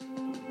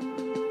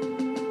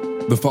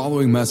The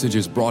following message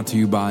is brought to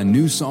you by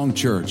New Song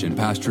Church and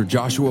Pastor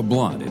Joshua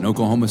Blunt in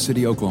Oklahoma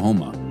City,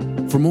 Oklahoma.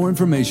 For more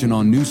information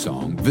on New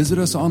Song, visit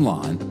us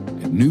online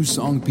at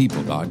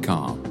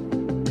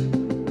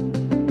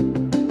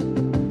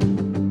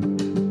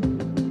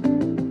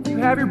newsongpeople.com. If you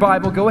have your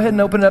Bible, go ahead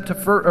and open it up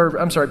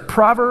to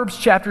Proverbs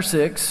chapter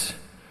 6.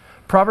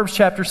 Proverbs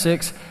chapter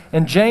 6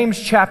 and James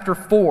chapter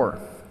 4.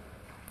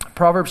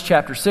 Proverbs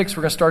chapter 6,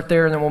 we're going to start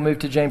there and then we'll move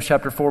to James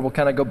chapter 4. We'll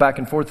kind of go back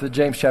and forth with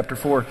James chapter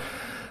 4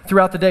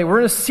 throughout the day. We're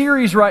in a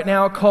series right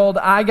now called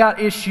I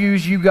Got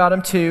Issues, You Got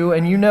Them Too.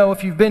 And you know,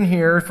 if you've been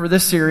here for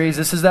this series,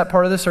 this is that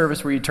part of the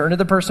service where you turn to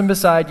the person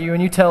beside you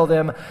and you tell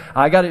them,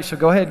 I got it. So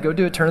go ahead, go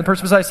do it. Turn to the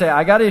person beside you, say,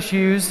 I got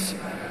issues.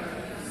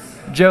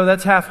 Joe,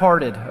 that's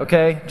half-hearted,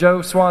 okay?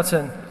 Joe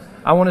Swanson,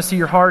 I want to see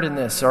your heart in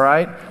this, all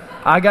right?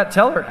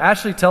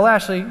 Tell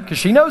Ashley, because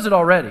she knows it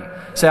already.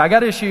 Say, I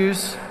got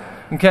issues.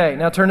 Okay,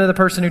 now turn to the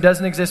person who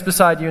doesn't exist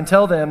beside you and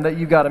tell them that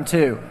you got them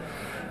too.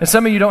 And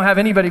some of you don't have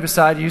anybody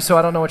beside you, so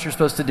I don't know what you're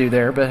supposed to do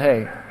there, but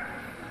hey.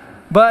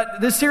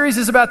 But this series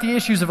is about the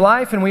issues of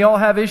life, and we all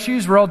have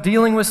issues. We're all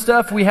dealing with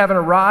stuff. We haven't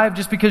arrived.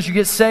 Just because you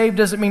get saved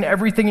doesn't mean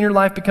everything in your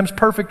life becomes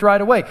perfect right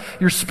away.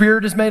 Your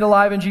spirit is made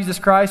alive in Jesus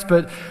Christ,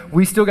 but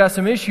we still got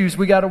some issues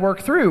we got to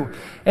work through.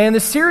 And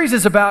this series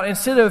is about,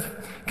 instead of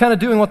kind of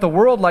doing what the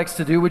world likes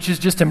to do, which is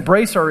just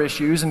embrace our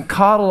issues and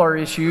coddle our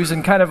issues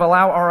and kind of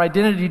allow our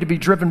identity to be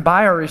driven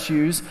by our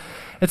issues,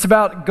 it's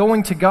about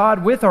going to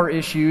God with our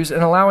issues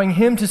and allowing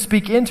Him to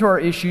speak into our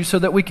issues so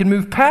that we can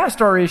move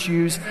past our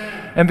issues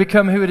and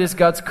become who it is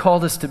God's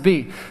called us to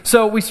be.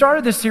 So we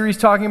started this series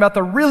talking about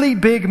the really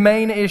big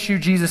main issue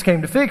Jesus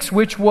came to fix,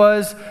 which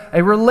was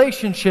a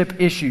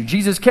relationship issue.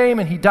 Jesus came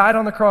and He died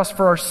on the cross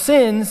for our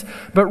sins,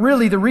 but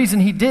really the reason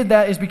He did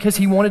that is because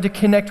He wanted to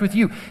connect with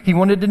you. He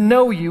wanted to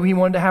know you. He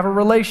wanted to have a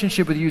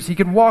relationship with you so He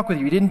could walk with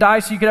you. He didn't die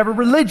so you could have a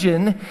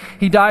religion.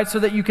 He died so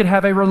that you could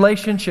have a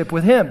relationship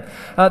with Him.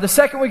 The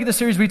second week of the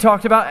series, we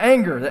talked about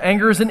anger. The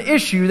anger is an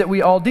issue that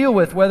we all deal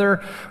with,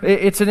 whether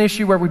it's an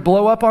issue where we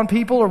blow up on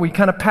people or we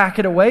kind of pack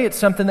it away. It's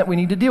something that we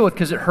need to deal with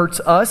because it hurts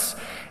us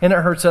and it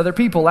hurts other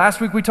people.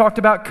 Last week we talked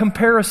about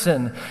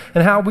comparison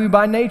and how we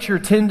by nature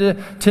tend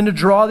to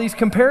draw these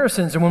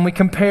comparisons, and when we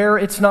compare,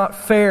 it's not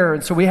fair,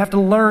 and so we have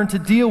to learn to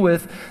deal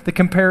with the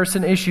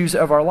comparison issues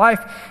of our life.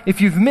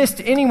 If you've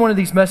missed any one of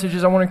these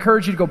messages, I want to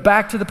encourage you to go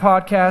back to the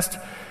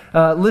podcast.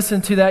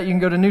 Listen to that. You can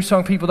go to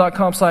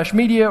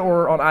newsongpeople.com/media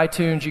or on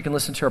iTunes. You can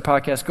listen to our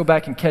podcast. Go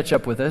back and catch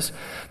up with us.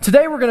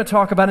 Today we're going to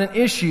talk about an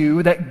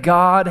issue that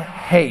God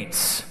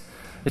hates.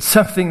 It's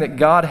something that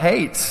God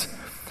hates.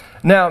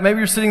 Now, maybe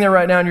you're sitting there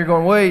right now and you're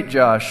going, wait,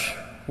 Josh,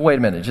 wait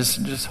a minute.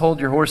 Just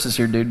hold your horses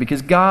here, dude,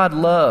 because God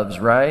loves,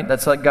 right?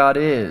 That's like God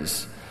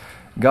is.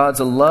 God's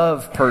a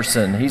love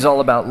person. He's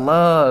all about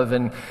love.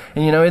 And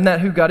you know, isn't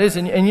that who God is?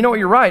 And you know what,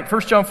 you're right.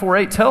 1 John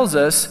 4:8 tells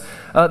us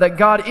that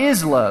God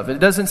is love. It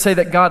doesn't say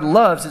that God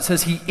loves. It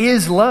says He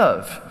is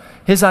love.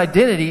 His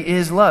identity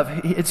is love.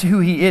 It's who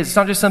He is. It's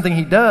not just something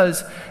He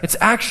does. It's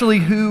actually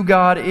who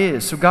God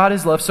is. So God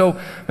is love. So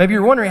maybe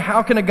you're wondering,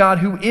 how can a God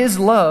who is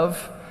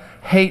love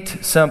hate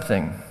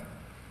something?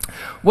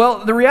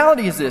 Well, the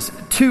reality is this.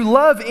 To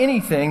love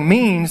anything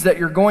means that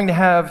you're going to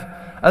have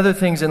other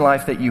things in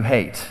life that you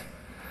hate.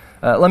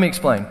 Let me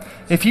explain.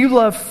 If you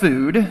love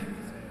food,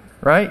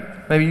 right?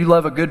 Maybe you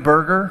love a good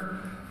burger.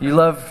 You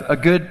love a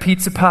good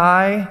pizza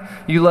pie.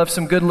 You love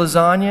some good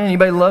lasagna.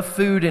 Anybody love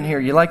food in here?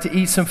 You like to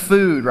eat some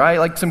food, right?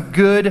 Like some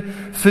good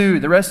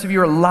food. The rest of you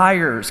are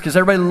liars because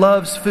everybody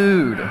loves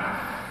food.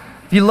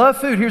 If you love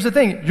food, here's the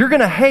thing. You're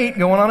going to hate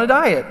going on a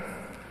diet.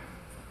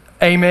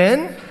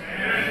 Amen?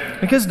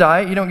 Because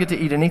diet, you don't get to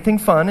eat anything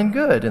fun and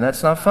good, and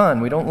that's not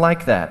fun. We don't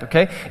like that,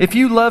 okay? If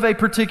you love a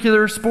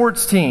particular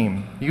sports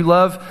team, you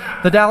love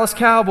the Dallas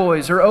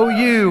Cowboys or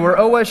OU or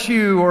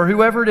OSU or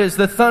whoever it is,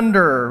 the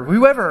Thunder,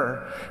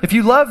 whoever. If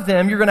you love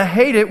them, you're going to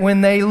hate it when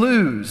they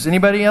lose.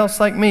 Anybody else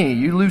like me?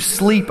 You lose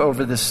sleep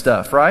over this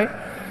stuff, right?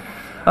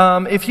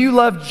 If you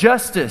love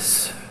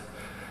justice,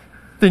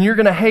 then you're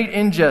going to hate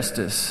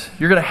injustice.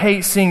 You're going to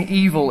hate seeing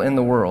evil in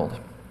the world.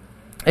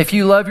 If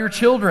you love your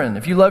children,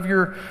 if you love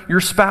your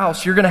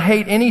spouse, you're going to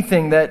hate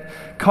anything that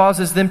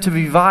causes them to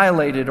be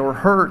violated or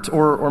hurt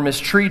or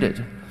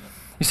mistreated.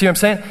 You see what I'm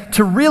saying?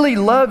 To really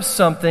love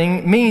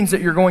something means that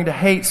you're going to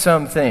hate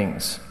some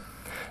things.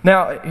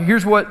 Now,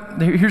 here's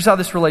how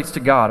this relates to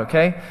God,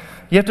 okay?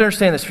 You have to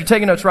understand this. If you're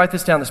taking notes, write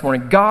this down this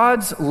morning.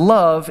 God's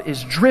love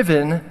is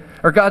driven,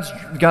 or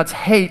God's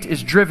hate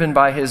is driven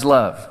by His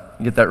love.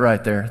 You get that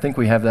right there. I think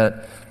we have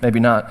that,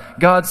 maybe not.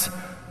 God's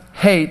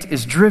hate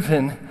is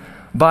driven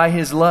by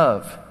His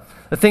love.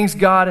 The things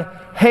God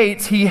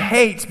hates, He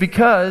hates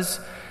because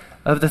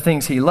of the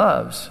things He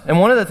loves. And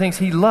one of the things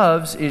He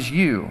loves is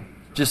you,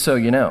 just so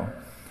you know.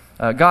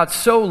 God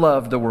so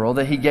loved the world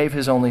that He gave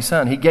His only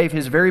Son. He gave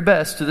His very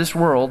best to this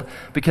world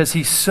because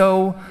He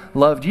so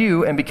loved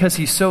you, and because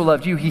He so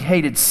loved you, He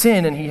hated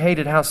sin, and He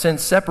hated how sin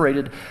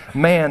separated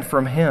man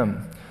from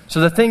Him.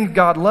 So the thing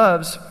God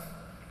loves,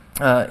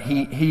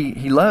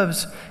 He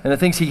loves, and the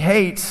things He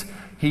hates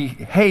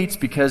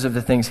because of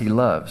the things He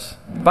loves.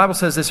 The Bible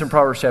says this in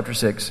Proverbs chapter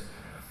 6.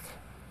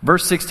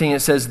 Verse 16,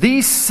 it says,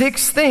 these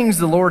 6 things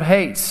the Lord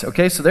hates.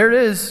 Okay, so there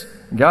it is.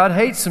 God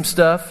hates some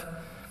stuff.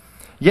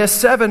 Yes,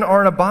 7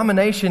 are an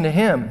abomination to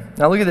him.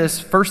 Now look at this.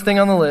 First thing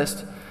on the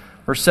list,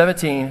 verse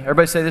 17.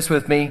 Everybody say this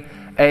with me.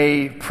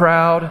 A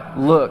proud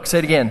look. Say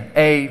it again.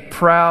 A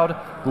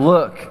proud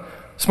look.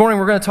 This morning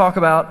we're going to talk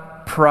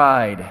about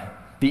pride.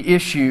 The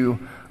issue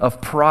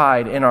of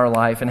pride in our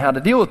life and how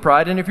to deal with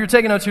pride. And if you're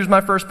taking notes, here's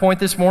my first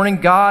point this morning.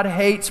 God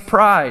hates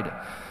pride.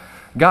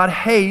 God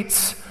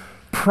hates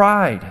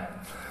pride.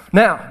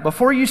 Now,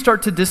 before you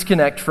start to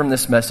disconnect from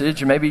this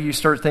message, or maybe you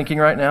start thinking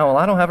right now, well,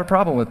 I don't have a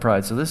problem with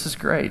pride, so this is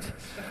great.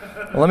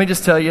 Well, let me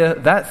just tell you,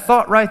 that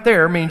thought right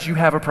there means you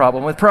have a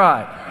problem with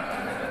pride.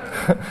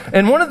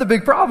 And one of the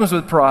big problems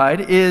with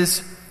pride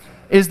is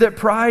that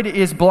pride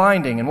is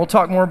blinding, and we'll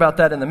talk more about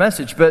that in the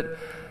message. But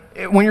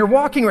when you're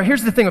walking,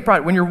 here's the thing with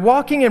pride. When you're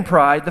walking in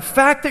pride, the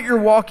fact that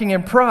you're walking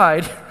in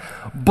pride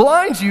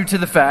blinds you to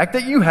the fact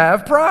that you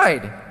have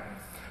pride.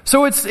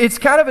 So it's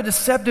kind of a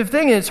deceptive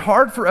thing, and it's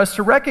hard for us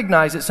to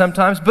recognize it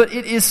sometimes, but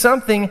it is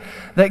something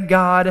that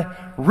God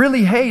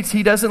really hates.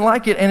 He doesn't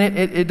like it, and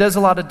it does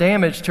a lot of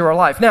damage to our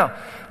life. Now,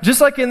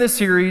 just like in this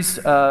series,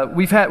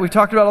 we've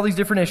talked about all these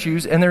different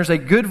issues, and there's a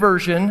good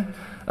version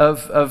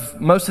of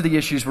most of the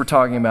issues we're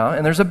talking about,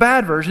 and there's a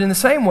bad version. In the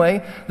same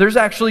way, there's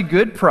actually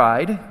good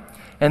pride,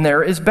 and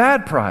there is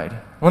bad pride.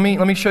 Let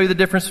me show you the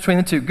difference between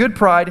the two. Good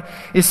pride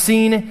is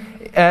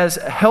seen as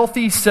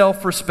healthy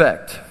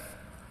self-respect.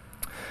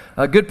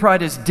 Good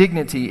pride is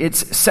dignity.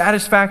 It's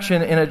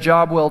satisfaction in a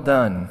job well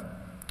done.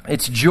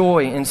 It's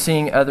joy in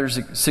seeing others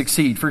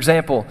succeed. For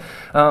example,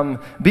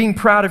 being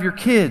proud of your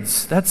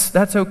kids,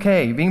 that's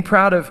okay. Being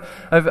proud of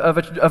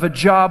a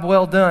job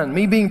well done.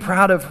 Me being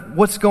proud of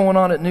what's going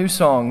on at New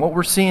Song, what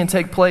we're seeing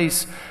take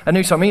place at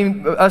New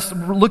Song. Us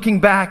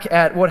looking back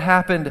at what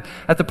happened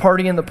at the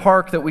party in the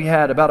park that we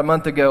had about a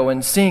month ago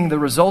and seeing the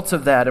results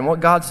of that and what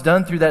God's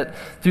done through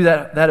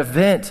that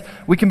event.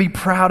 We can be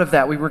proud of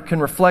that. We can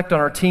reflect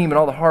on our team and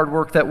all the hard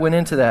work that went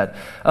into that.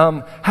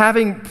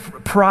 Having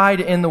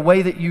pride in the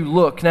way that you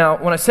look. Now,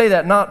 when I say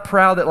that, not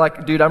proud that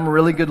like, dude, I'm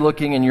really good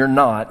looking and you're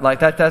not. Like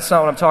that's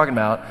not what I'm talking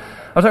about.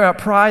 I'm talking about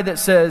pride that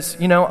says,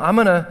 you know, I'm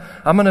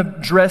gonna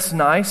dress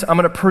nice. I'm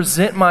gonna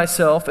present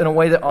myself in a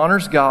way that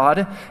honors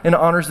God and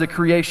honors the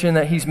creation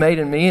that He's made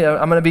in me.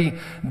 I'm gonna be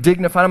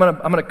dignified. I'm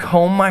gonna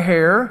comb my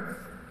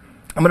hair.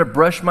 I'm gonna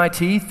brush my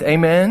teeth.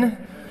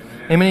 Amen.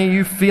 Any of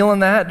you feeling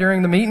that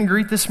during the meet and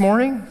greet this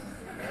morning?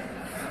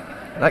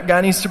 That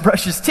guy needs to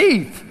brush his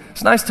teeth.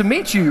 It's nice to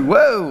meet you.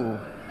 Whoa.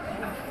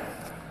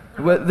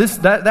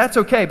 That's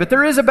okay, but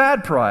there is a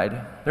bad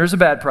pride. There's a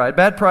bad pride.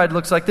 Bad pride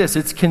looks like this.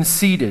 It's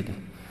conceited.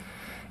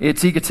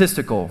 It's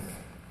egotistical.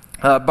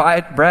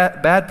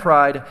 Bad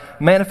pride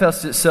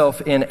manifests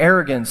itself in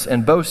arrogance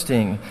and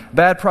boasting.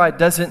 Bad pride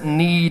doesn't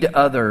need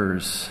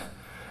others.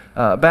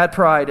 Bad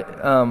pride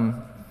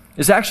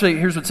is actually,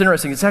 here's what's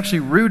interesting, it's actually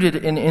rooted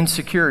in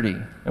insecurity.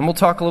 And we'll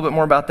talk a little bit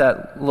more about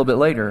that a little bit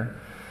later.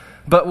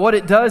 But what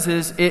it does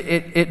is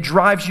it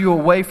drives you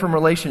away from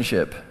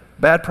relationship.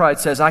 Bad pride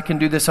says, I can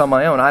do this on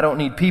my own. I don't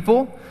need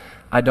people.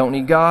 I don't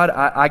need God.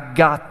 I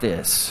got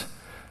this.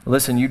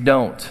 Listen, you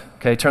don't.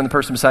 Okay, turn to the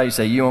person beside you and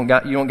say, you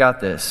don't got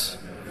this.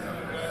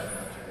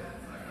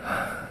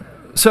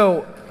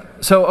 So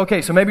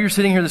maybe you're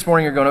sitting here this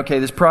morning, you're going, okay,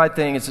 this pride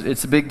thing,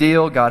 it's a big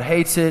deal. God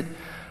hates it.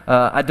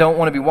 I don't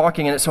want to be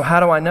walking in it. So how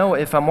do I know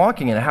if I'm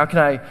walking in it? How can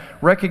I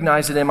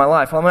recognize it in my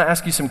life? Well, I'm going to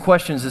ask you some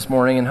questions this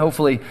morning, and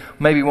hopefully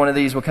maybe one of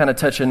these will kind of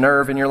touch a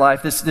nerve in your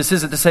life. This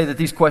isn't to say that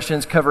these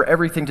questions cover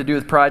everything to do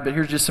with pride, but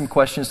here's just some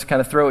questions to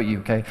kind of throw at you,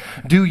 okay?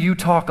 Do you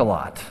talk a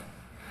lot?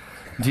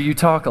 Do you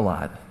talk a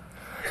lot?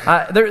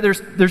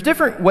 There's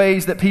different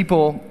ways that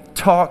people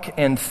talk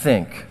and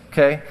think,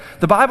 okay?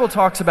 The Bible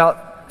talks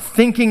about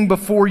thinking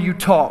before you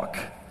talk.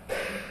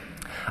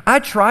 I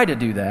try to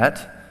do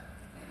that.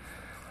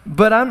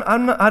 But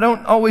I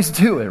don't always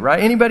do it, right?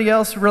 Anybody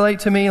else relate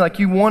to me? Like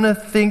you want to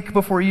think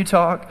before you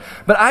talk?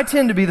 But I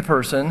tend to be the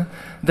person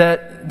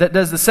that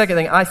does the second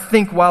thing. I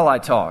think while I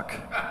talk.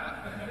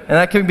 And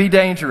that can be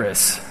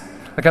dangerous.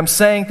 Like I'm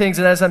saying things,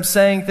 and as I'm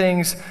saying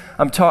things,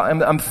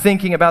 I'm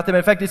thinking about them.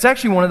 In fact, it's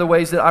actually one of the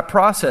ways that I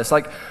process.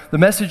 Like the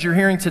message you're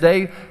hearing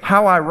today,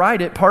 how I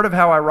write it, part of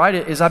how I write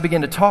it is I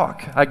begin to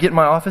talk. I get in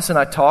my office and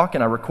I talk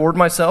and I record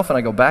myself and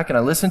I go back and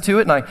I listen to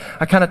it and I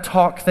kind of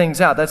talk things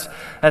out.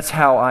 That's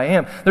how I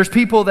am. There's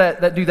people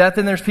that do that.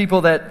 Then there's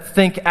people that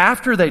think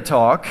after they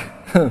talk.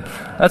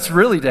 That's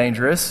really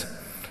dangerous.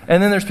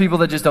 And then there's people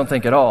that just don't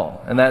think at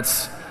all. And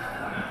that's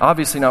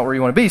obviously not where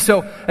you want to be.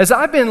 So as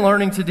I've been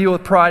learning to deal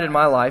with pride in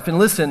my life, and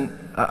listen,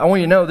 I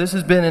want you to know this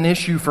has been an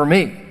issue for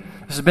me.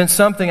 This has been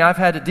something I've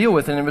had to deal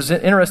with, and it was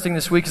interesting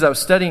this week as I was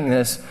studying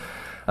this.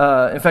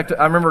 In fact,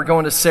 I remember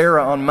going to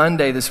Sarah on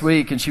Monday this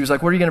week, and she was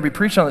like, what are you going to be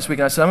preaching on this week?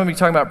 And I said, I'm going to be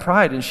talking about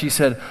pride. And she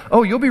said,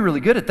 oh, you'll be really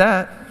good at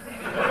that.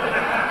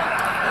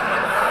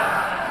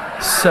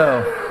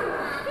 So,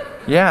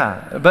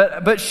 yeah.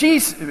 But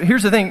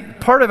here's the thing.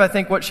 Part of, I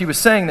think, what she was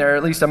saying there,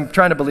 at least I'm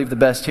trying to believe the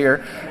best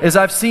here, is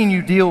I've seen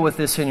you deal with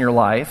this in your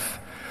life.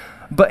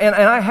 And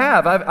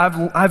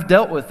I've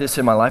dealt with this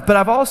in my life, but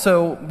I've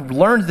also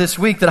learned this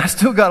week that I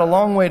still got a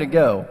long way to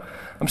go.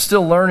 I'm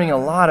still learning a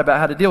lot about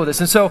how to deal with this.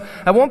 And so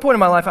at one point in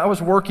my life, I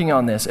was working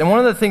on this. And one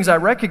of the things I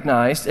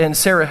recognized, and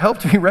Sarah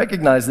helped me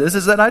recognize this,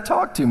 is that I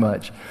talk too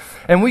much.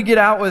 And we get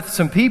out with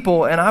some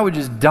people, and I would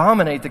just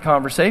dominate the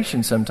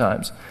conversation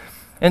sometimes.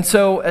 And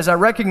so as I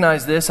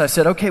recognized this, I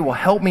said, okay, well,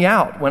 help me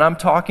out. When I'm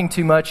talking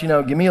too much,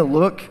 give me a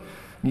look.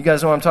 You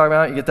guys know what I'm talking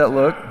about? You get that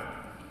look?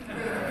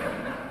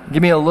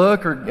 Give me a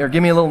look or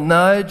give me a little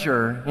nudge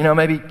or,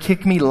 maybe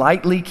kick me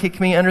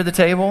under the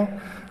table.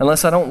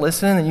 Unless I don't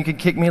listen, then you could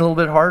kick me a little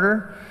bit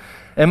harder.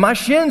 And my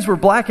shins were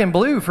black and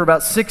blue for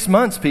about 6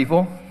 months,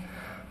 people,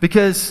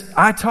 because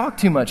I talk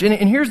too much.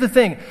 And here's the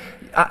thing.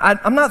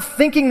 I'm not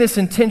thinking this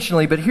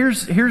intentionally, but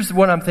here's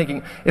what I'm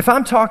thinking. If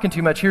I'm talking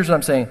too much, here's what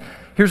I'm saying.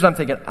 Here's what I'm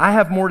thinking. I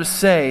have more to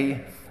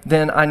say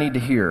than I need to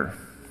hear.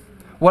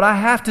 What I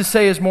have to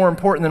say is more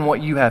important than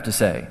what you have to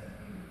say.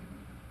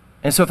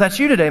 And so if that's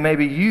you today,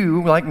 maybe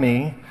you, like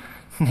me,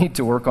 need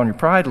to work on your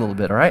pride a little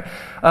bit, all right?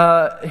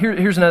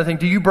 Here's another thing.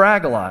 Do you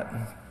brag a lot?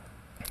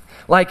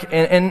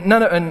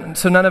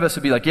 So none of us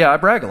would be like, yeah, I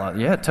brag a lot.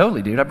 Yeah,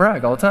 totally, dude. I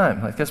brag all the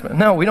time.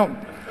 No, we don't.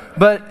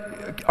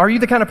 But are you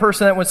the kind of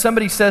person that when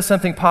somebody says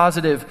something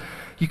positive,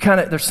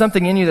 there's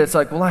something in you that's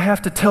like, well, I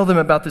have to tell them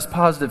about this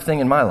positive thing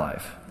in my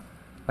life.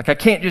 Like I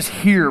can't just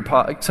hear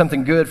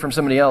something good from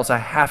somebody else. I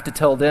have to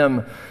tell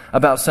them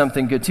about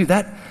something good too.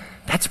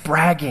 That's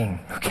bragging,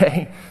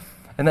 okay?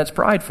 And that's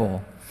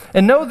prideful.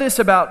 And know this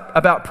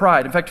about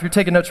pride. In fact, if you're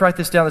taking notes, write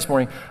this down this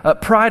morning.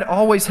 Pride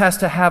always has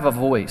to have a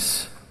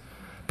voice.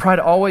 Pride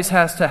always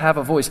has to have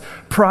a voice.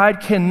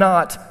 Pride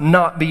cannot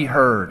not be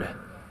heard.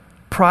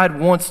 Pride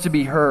wants to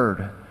be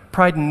heard.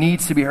 Pride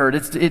needs to be heard.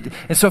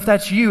 And so if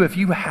that's you, if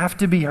you have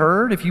to be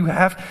heard, if you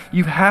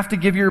have to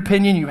give your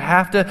opinion, you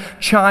have to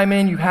chime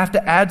in, you have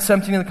to add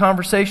something to the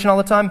conversation all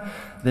the time,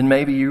 then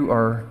maybe you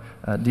are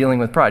dealing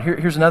with pride.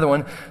 Here's another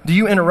one. Do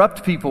you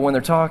interrupt people when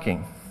they're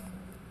talking?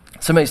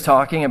 Somebody's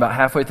talking about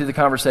halfway through the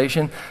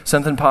conversation,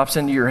 something pops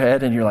into your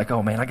head and you're like,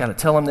 oh man, I got to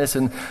tell them this.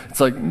 And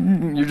it's like,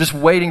 you're just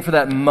waiting for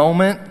that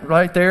moment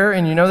right there.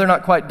 And they're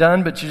not quite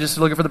done, but you're just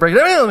looking for the break.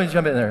 Let me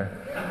jump in there.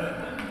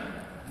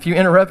 If you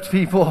interrupt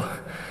people,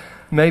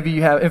 maybe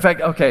you have, in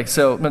fact, okay,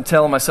 so I'm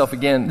telling myself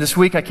again, this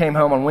week I came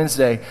home on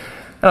Wednesday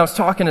and I was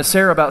talking to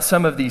Sarah about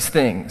some of these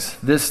things,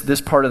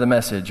 this part of the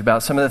message,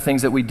 about some of the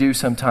things that we do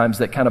sometimes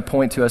that kind of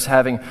point to us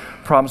having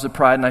problems with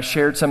pride. And I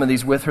shared some of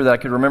these with her that I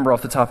could remember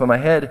off the top of my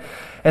head.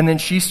 And then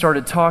she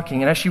started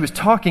talking. And as she was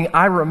talking,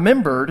 I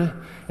remembered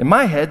in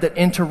my head that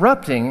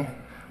interrupting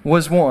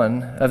was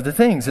one of the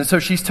things. And so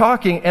she's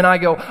talking and I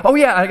go, oh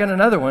yeah, I got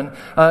another one.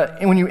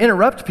 And when you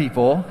interrupt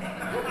people,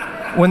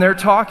 when they're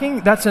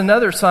talking, that's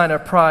another sign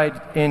of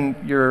pride in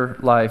your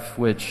life,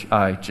 which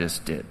I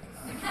just did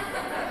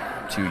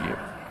to you.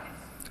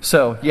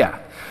 So, yeah.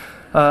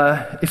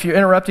 If you're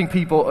interrupting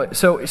people,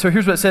 so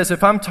here's what it says.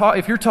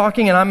 If you're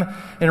talking and I'm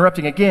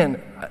interrupting,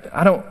 again,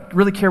 I don't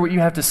really care what you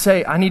have to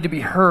say. I need to be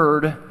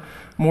heard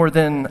more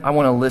than I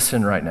want to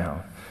listen right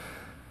now.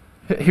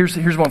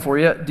 Here's one for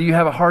you. Do you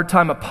have a hard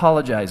time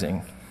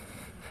apologizing?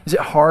 Is it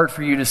hard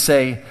for you to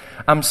say,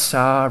 I'm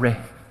sorry?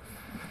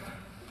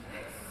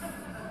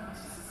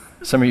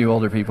 Some of you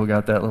older people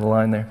got that little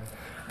line there.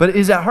 But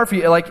is that hard for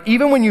you? Like,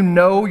 even when you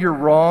know you're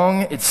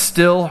wrong, it's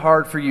still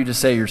hard for you to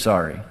say you're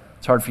sorry.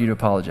 It's hard for you to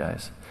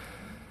apologize.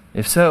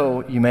 If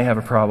so, you may have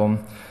a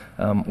problem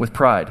with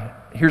pride.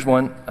 Here's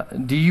one.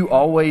 Do you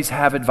always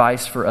have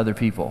advice for other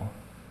people?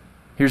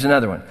 Here's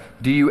another one.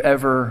 Do you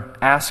ever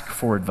ask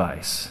for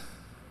advice?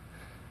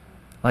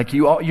 Like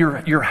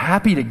you're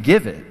happy to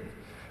give it,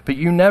 but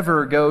you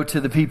never go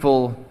to the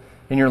people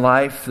in your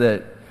life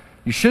that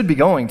you should be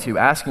going to,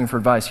 asking for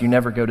advice. You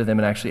never go to them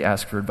and actually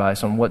ask for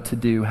advice on what to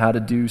do, how to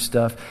do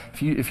stuff.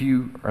 If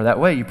you are that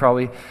way, you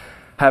probably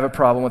have a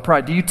problem with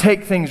pride. Do you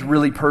take things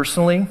really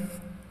personally?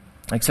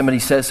 Like somebody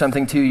says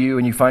something to you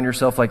and you find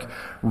yourself like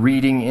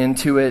reading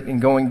into it and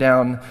going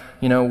down,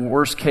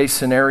 worst case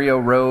scenario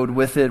road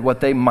with it,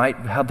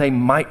 how they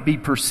might be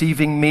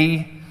perceiving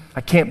me.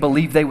 I can't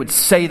believe they would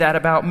say that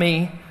about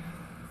me.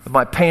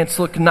 My pants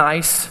look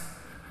nice.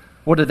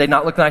 What, did they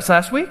not look nice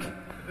last week?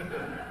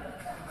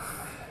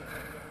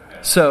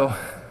 So,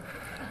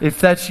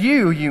 if that's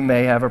you, you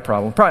may have a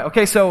problem with pride.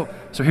 Okay, so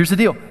here's the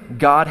deal.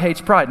 God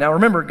hates pride. Now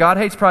remember, God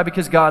hates pride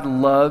because God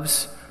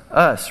loves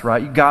us, right?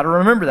 You got to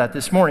remember that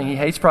this morning. He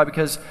hates pride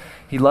because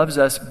he loves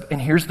us.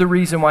 And here's the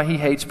reason why he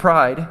hates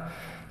pride.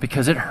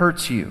 Because it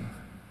hurts you.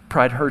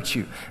 Pride hurts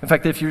you. In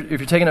fact, if you're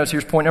taking notes,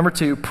 here's point number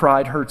 2.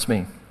 Pride hurts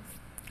me.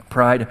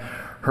 Pride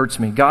hurts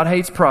me. God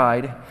hates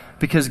pride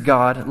because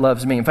God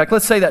loves me. In fact,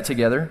 let's say that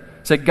together.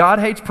 Say, God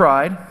hates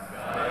pride,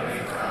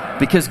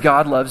 because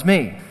God loves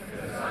me.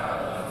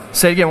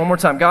 Say it again one more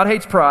time. God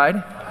hates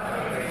pride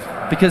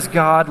because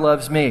God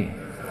loves me.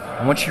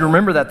 I want you to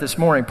remember that this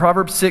morning.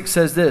 Proverbs 6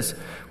 says this.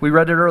 We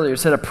read it earlier. It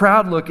said, a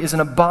proud look is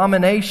an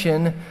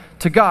abomination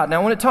to God.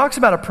 Now, when it talks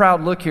about a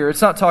proud look here,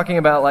 it's not talking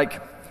about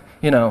like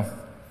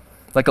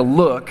a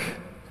look.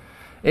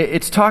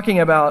 It's talking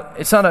about,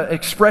 it's not an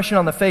expression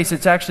on the face.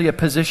 It's actually a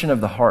position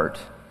of the heart.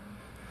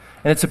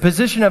 And it's a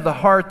position of the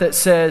heart that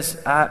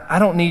says, I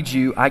don't need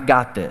you, I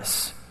got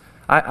this.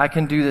 I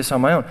can do this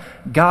on my own.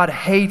 God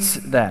hates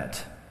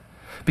that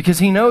because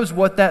he knows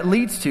what that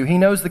leads to. He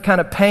knows the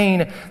kind of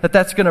pain that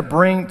that's going to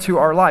bring to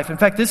our life. In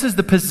fact, this is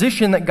the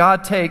position that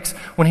God takes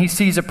when he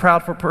sees a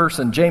proudful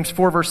person. James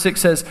 4 verse 6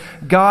 says,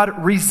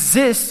 God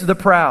resists the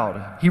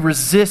proud. He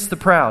resists the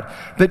proud,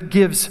 but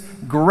gives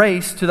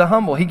grace to the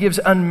humble. He gives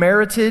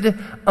unmerited,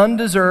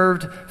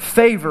 undeserved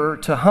favor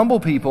to humble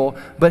people,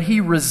 but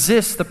he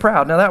resists the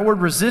proud. Now that word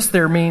resist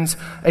there means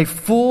a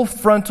full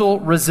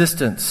frontal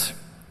resistance.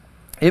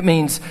 It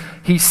means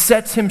he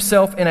sets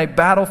himself in a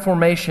battle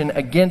formation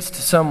against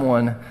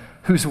someone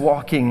who's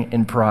walking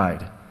in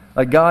pride.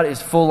 Like God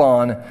is full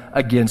on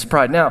against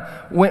pride. Now,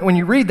 when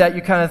you read that,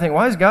 you kind of think,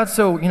 why is God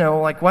so,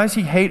 why does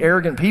he hate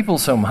arrogant people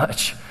so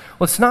much?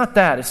 Well, it's not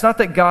that. It's not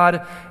that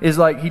God is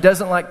he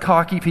doesn't like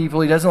cocky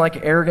people. He doesn't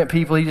like arrogant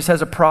people. He just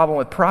has a problem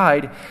with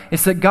pride.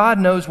 It's that God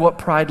knows what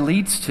pride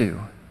leads to.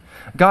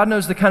 God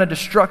knows the kind of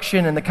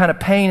destruction and the kind of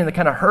pain and the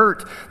kind of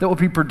hurt that will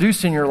be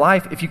produced in your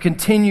life if you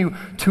continue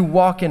to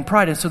walk in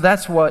pride. And so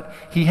that's what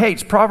he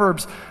hates.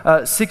 Proverbs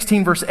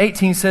 16 verse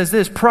 18 says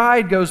this,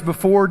 pride goes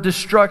before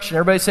destruction.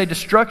 Everybody say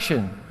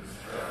destruction.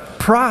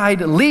 Pride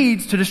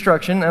leads to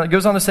destruction. And it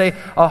goes on to say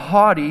a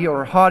haughty,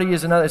 or haughty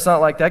is another. It's not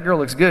like that girl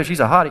looks good,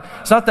 she's a haughty.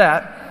 It's not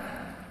that.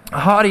 A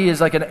haughty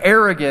is like an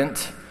arrogant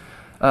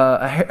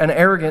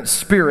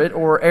spirit,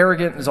 or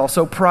arrogant is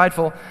also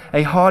prideful.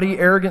 A haughty,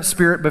 arrogant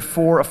spirit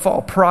before a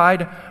fall.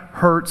 Pride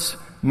hurts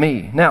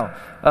me. Now,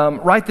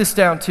 write this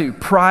down too.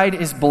 Pride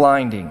is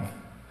blinding.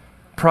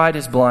 Pride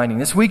is blinding.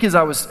 This week as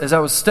I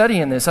was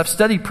studying this, I've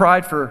studied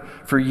pride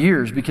for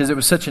years because it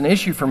was such an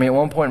issue for me at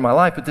one point in my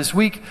life. But this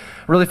week, I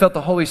really felt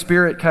the Holy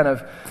Spirit kind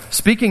of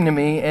speaking to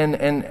me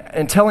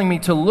and telling me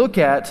to look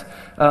at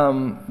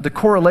the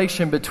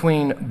correlation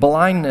between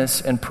blindness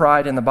and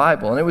pride in the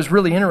Bible. And it was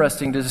really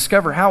interesting to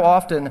discover how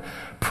often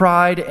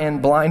pride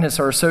and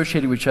blindness are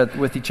associated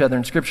with each other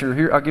in Scripture.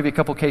 Here, I'll give you a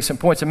couple case in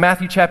points. In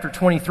Matthew chapter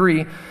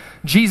 23,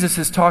 Jesus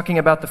is talking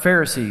about the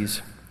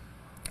Pharisees.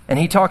 And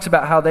he talks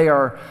about how they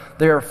are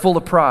full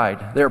of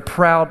pride. They're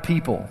proud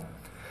people.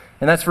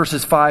 And that's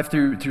verses 5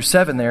 through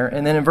 7 there.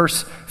 And then in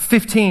verse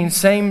 15,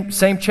 same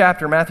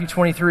chapter, Matthew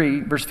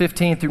 23, verse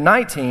 15 through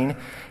 19,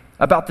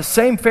 about the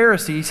same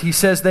Pharisees, he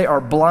says they are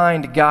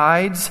blind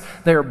guides,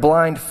 they are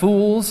blind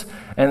fools,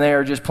 and they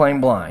are just plain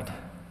blind.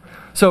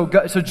 So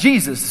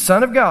Jesus, the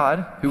Son of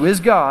God, who is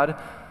God,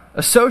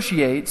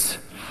 associates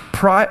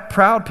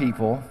proud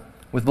people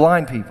with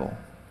blind people.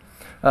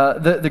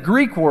 The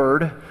Greek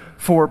word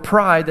for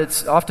pride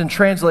that's often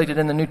translated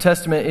in the New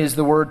Testament is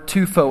the word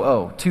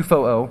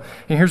tupho.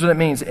 And here's what it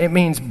means. It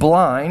means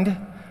blind,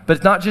 but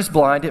it's not just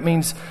blind. It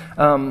means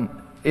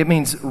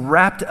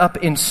wrapped up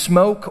in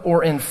smoke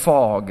or in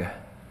fog.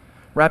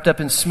 Wrapped up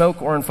in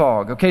smoke or in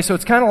fog. Okay, so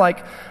it's kind of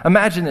like,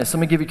 imagine this.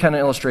 Let me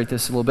illustrate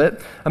this a little bit.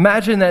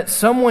 Imagine that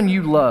someone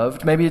you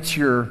loved, maybe it's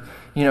your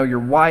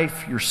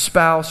wife, your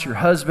spouse, your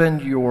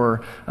husband,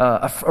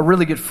 a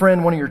really good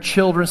friend, one of your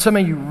children,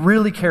 somebody you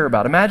really care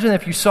about. Imagine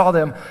if you saw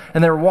them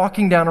and they were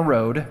walking down a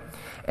road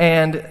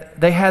and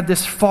they had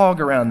this fog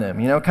around them.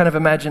 Kind of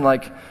imagine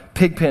like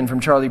Pigpen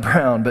from Charlie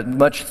Brown, but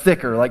much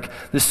thicker, like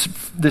this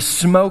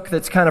smoke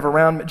that's kind of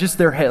around just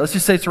their head. Let's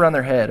just say it's around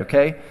their head,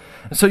 okay?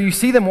 And so you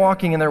see them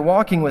walking and they're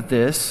walking with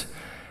this,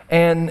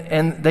 and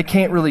they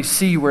can't really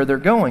see where they're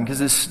going because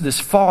this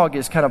fog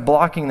is kind of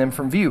blocking them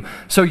from view.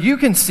 So you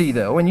can see,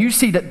 though, and you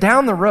see that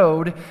down the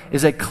road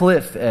is a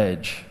cliff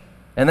edge,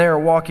 and they are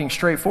walking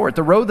straight for it.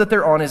 The road that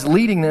they're on is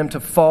leading them to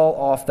fall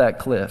off that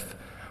cliff.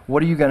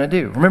 What are you going to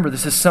do? Remember,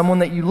 this is someone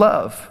that you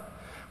love.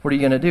 What are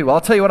you going to do? Well,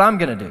 I'll tell you what I'm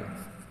going to do.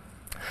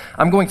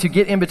 I'm going to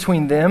get in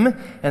between them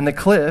and the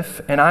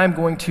cliff, and I'm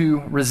going to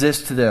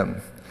resist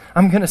them.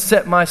 I'm going to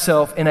set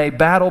myself in a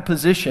battle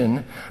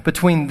position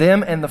between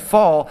them and the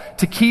fall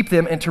to keep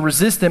them and to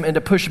resist them and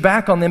to push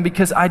back on them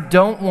because I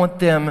don't want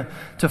them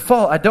to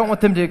fall. I don't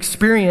want them to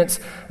experience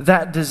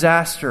that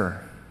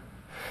disaster.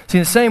 See,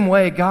 in the same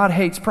way, God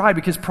hates pride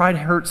because pride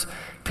hurts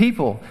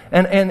people.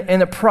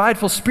 And a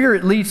prideful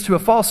spirit leads to a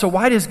fall. So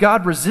why does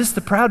God resist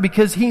the proud?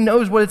 Because he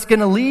knows what it's going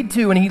to lead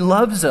to, and he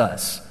loves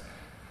us.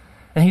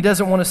 And he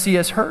doesn't want to see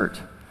us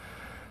hurt.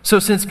 So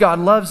since God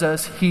loves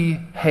us, he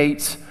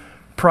hates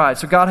pride.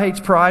 So God hates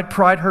pride.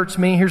 Pride hurts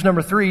me. Here's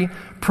number 3.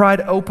 Pride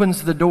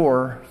opens the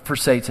door for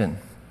Satan.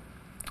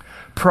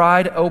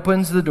 Pride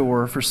opens the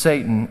door for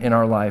Satan in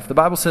our life. The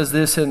Bible says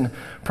this in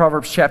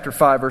Proverbs chapter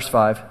 5, verse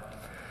 5. It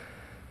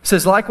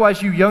says,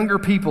 likewise, you younger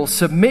people,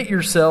 submit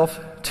yourself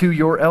to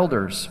your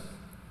elders.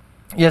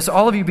 Yes,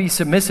 all of you be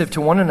submissive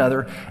to one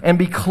another and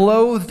be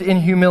clothed in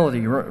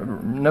humility.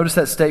 Notice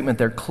that statement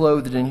there,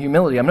 clothed in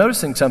humility. I'm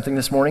noticing something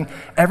this morning.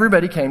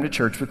 Everybody came to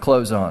church with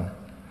clothes on.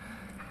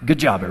 Good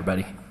job,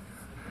 everybody.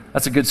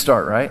 That's a good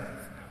start, right?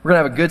 We're going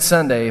to have a good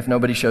Sunday if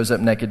nobody shows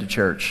up naked to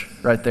church,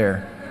 right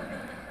there.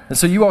 And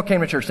so you all came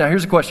to church. Now,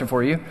 here's a question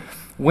for you.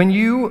 When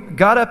you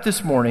got up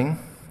this morning,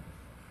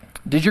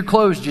 did your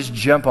clothes just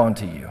jump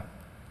onto you?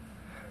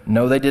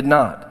 No, they did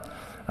not.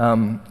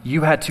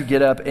 you had to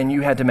get up and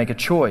you had to make a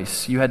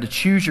choice. You had to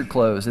choose your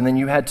clothes, and then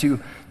you had to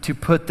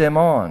put them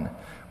on.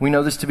 We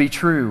know this to be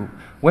true.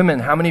 Women,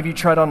 how many of you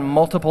tried on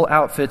multiple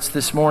outfits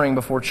this morning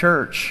before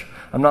church?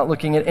 I'm not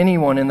looking at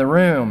anyone in the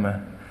room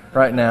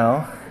right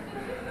now.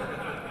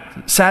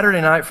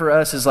 Saturday night for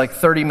us is like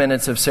 30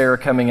 minutes of Sarah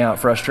coming out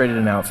frustrated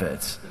in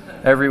outfits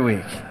every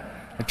week.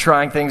 Like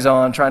trying things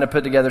on, trying to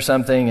put together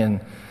something, and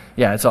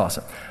yeah, it's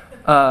awesome.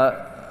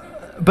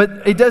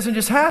 But it doesn't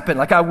just happen.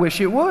 Like, I wish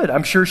it would.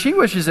 I'm sure she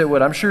wishes it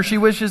would. I'm sure she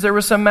wishes there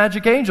was some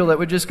magic angel that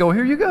would just go,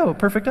 here you go,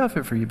 perfect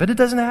outfit for you. But it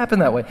doesn't happen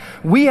that way.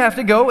 We have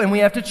to go and we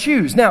have to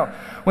choose. Now,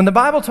 when the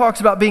Bible talks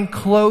about being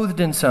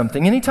clothed in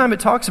something, anytime it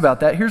talks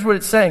about that, here's what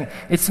it's saying.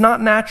 It's not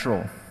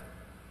natural.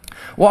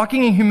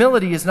 Walking in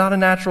humility is not a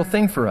natural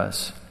thing for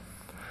us.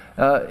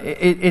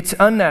 It's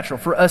unnatural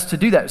for us to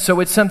do that. So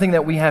it's something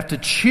that we have to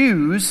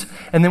choose,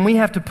 and then we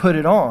have to put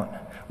it on.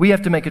 We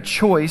have to make a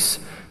choice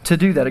to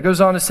do that. It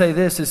goes on to say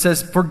this. It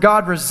says, for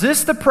God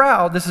resists the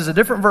proud. This is a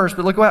different verse,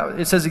 but look what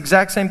it says,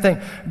 exact same thing.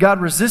 God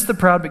resists the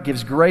proud, but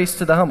gives grace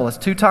to the humble. It's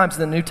 2 times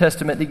in the New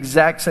Testament, the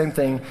exact same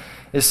thing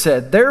is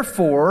said.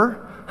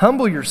 Therefore,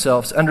 humble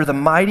yourselves under the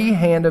mighty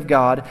hand of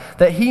God,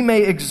 that he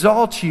may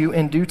exalt you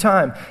in due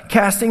time,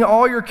 casting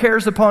all your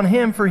cares upon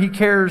him, for he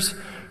cares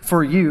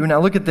for you.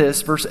 Now look at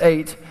this, verse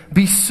 8.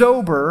 Be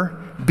sober,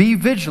 be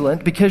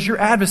vigilant, because your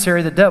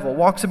adversary, the devil,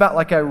 walks about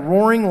like a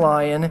roaring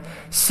lion,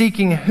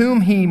 seeking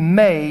whom he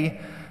may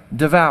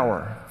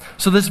devour.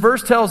 So this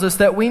verse tells us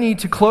that we need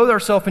to clothe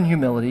ourselves in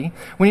humility.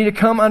 We need to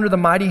come under the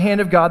mighty hand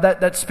of God.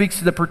 That speaks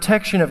to the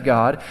protection of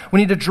God. We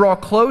need to draw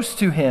close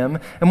to him.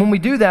 And when we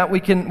do that, we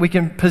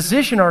can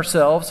position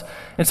ourselves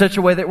in such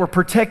a way that we're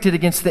protected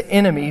against the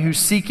enemy who's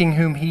seeking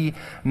whom he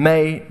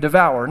may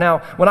devour. Now,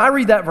 when I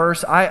read that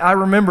verse, I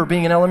remember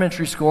being in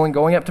elementary school and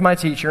going up to my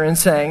teacher and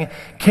saying,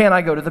 can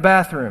I go to the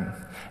bathroom?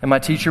 And my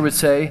teacher would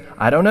say,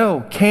 I don't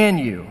know, can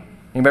you?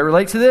 Anybody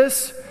relate to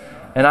this?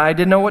 And I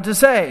didn't know what to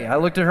say. I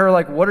looked at her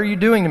like, what are you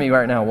doing to me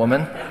right now,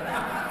 woman?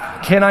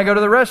 Can I go to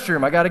the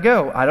restroom? I got to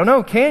go. I don't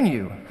know. Can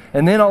you?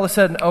 And then all of a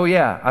sudden, oh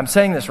yeah, I'm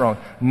saying this wrong.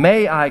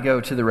 May I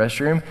go to the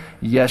restroom?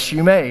 Yes,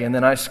 you may. And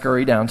then I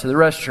scurry down to the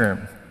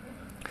restroom.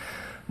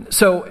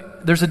 So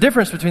there's a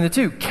difference between the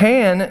two.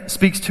 Can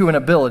speaks to an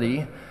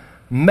ability.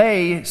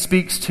 May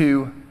speaks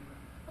to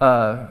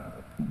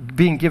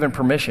being given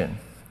permission.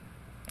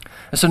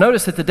 And so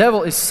notice that the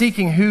devil is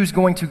seeking who's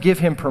going to give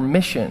him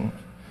permission.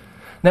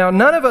 Now,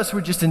 none of us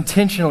would just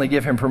intentionally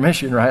give him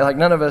permission, right? Like,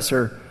 none of us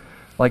are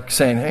like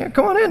saying, hey,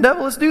 come on in,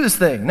 devil, let's do this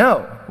thing.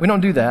 No, we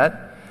don't do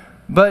that.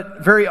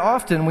 But very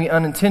often we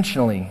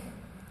unintentionally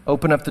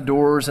open up the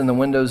doors and the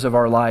windows of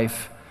our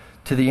life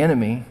to the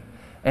enemy.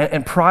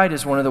 And pride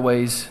is one of the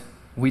ways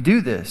we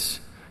do this.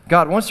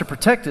 God wants to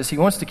protect us. He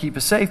wants to keep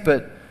us safe,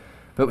 but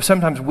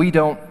sometimes we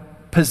don't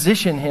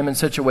position him in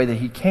such a way that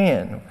he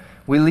can.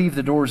 We leave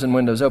the doors and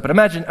windows open.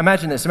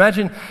 Imagine this.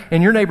 Imagine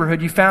in your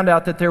neighborhood, you found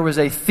out that there was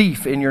a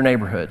thief in your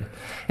neighborhood.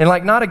 And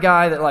like, not a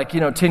guy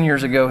that 10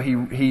 years ago,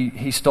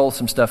 he stole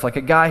some stuff. Like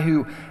a guy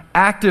who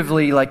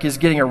actively is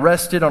getting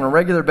arrested on a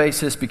regular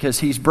basis because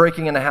he's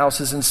breaking into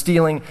houses and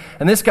stealing.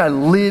 And this guy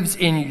lives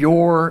in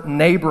your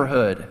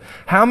neighborhood.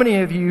 How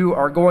many of you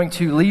are going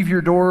to leave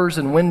your doors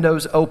and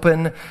windows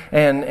open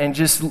and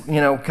just,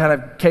 kind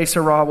of que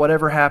sera,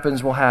 whatever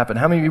happens will happen?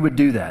 How many of you would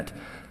do that?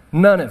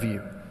 None of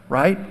you,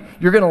 right?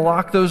 You're going to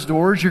lock those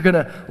doors. You're going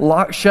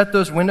to shut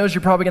those windows.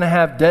 You're probably going to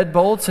have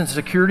deadbolts and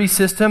security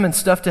system and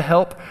stuff to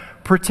help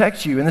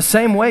protect you. In the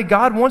same way,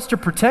 God wants to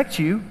protect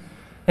you,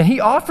 and he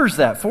offers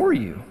that for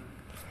you.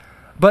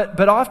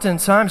 But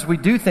oftentimes we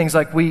do things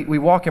like we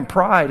walk in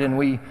pride, and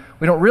we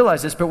don't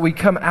realize this, but we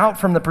come out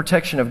from the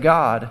protection of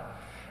God,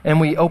 and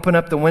we open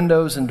up the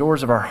windows and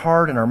doors of our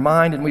heart and our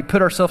mind, and we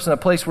put ourselves in a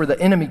place where the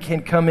enemy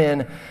can come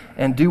in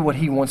and do what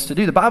he wants to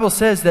do. The Bible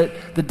says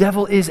that the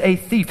devil is a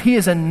thief. He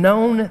is a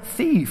known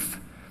thief.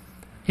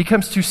 He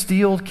comes to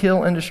steal,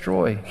 kill, and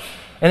destroy.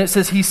 And it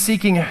says he's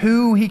seeking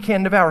who he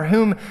can devour,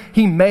 whom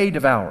he may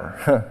devour.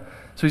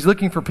 So he's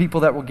looking for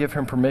people that will give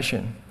him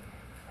permission.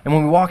 And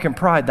when we walk in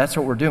pride, that's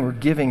what we're doing. We're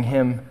giving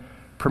him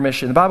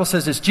permission. The Bible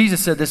says this.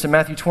 Jesus said this in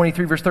Matthew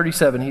 23, verse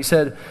 37. He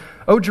said,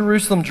 "O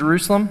Jerusalem,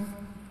 Jerusalem,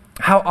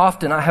 how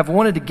often I have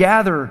wanted to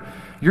gather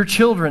your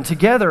children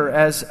together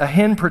as a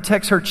hen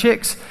protects her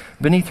chicks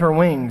beneath her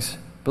wings.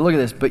 But look at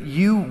this. But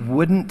you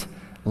wouldn't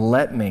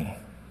let me."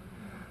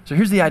 So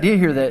here's the idea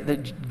here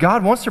that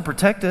God wants to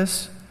protect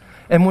us.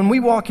 And when we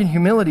walk in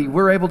humility,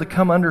 we're able to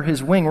come under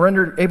his wing.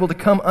 We're able to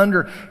come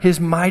under his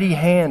mighty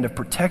hand of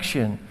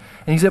protection.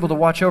 And he's able to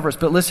watch over us.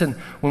 But listen,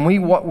 when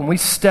we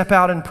step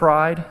out in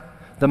pride,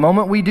 the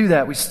moment we do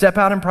that, we step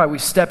out in pride, we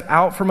step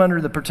out from under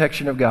the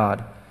protection of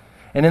God.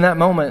 And in that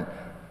moment,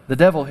 the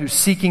devil who's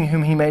seeking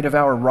whom he may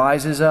devour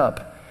rises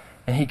up,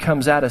 and he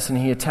comes at us and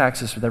he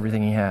attacks us with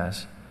everything he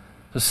has.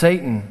 So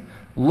Satan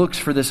looks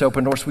for this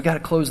open door, so we got to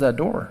close that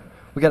door.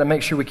 We got to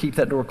make sure we keep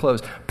that door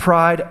closed.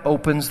 Pride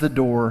opens the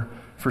door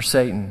for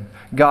Satan.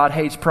 God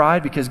hates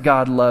pride because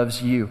God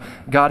loves you.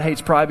 God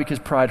hates pride because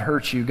pride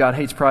hurts you. God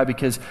hates pride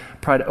because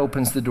pride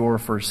opens the door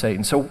for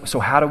Satan. So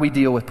how do we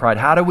deal with pride?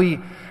 How do we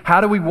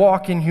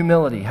walk in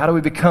humility? How do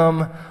we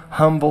become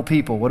humble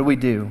people? What do we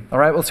do? All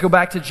right, let's go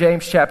back to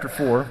James chapter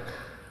 4.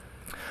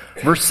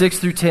 Verse 6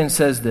 through 10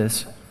 says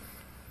this.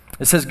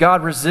 It says,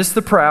 God resists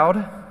the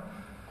proud,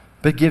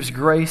 but gives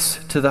grace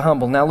to the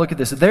humble. Now look at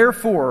this.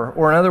 Therefore,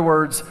 or in other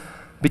words,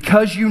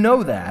 because you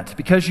know that,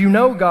 because you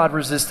know God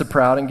resists the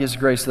proud and gives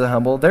grace to the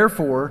humble,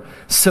 therefore,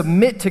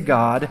 submit to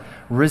God,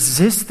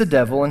 resist the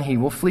devil, and he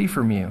will flee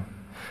from you.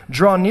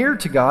 Draw near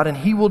to God, and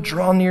he will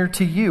draw near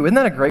to you. Isn't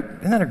that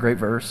a great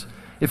verse?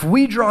 If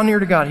we draw near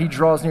to God, he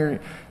draws near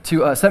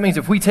to us. That means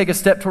if we take a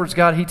step towards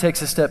God, he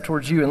takes a step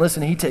towards you. And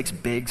listen, he takes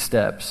big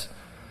steps.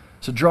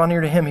 So draw near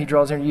to him, he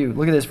draws near to you.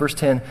 Look at this, verse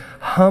 10.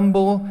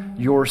 Humble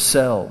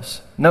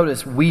yourselves.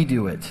 Notice, we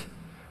do it.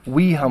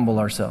 We humble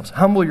ourselves.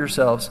 Humble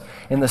yourselves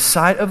in the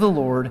sight of the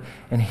Lord,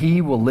 and he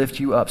will lift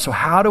you up. So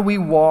how do we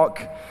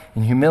walk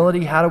in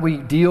humility? How do we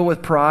deal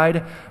with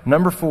pride?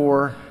 Number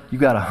 4, you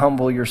got to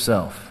humble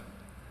yourself.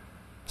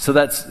 So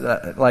that's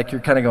like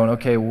you're kind of going,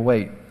 okay, well,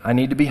 wait, I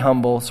need to be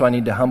humble, so I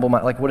need to humble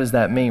my, like, what does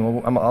that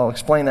mean? Well, I'll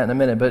explain that in a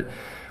minute, but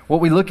what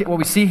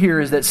we see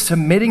here is that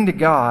submitting to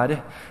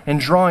God and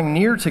drawing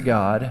near to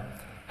God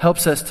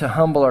helps us to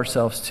humble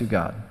ourselves to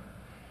God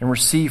and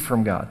receive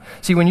from God.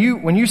 See, when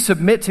you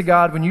submit to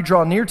God, when you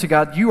draw near to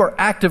God, you are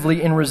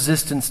actively in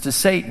resistance to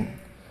Satan.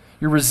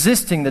 You're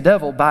resisting the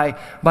devil by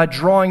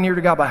drawing near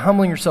to God, by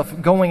humbling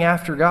yourself, going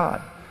after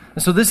God.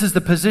 And so this is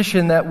the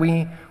position that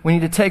we need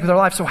to take with our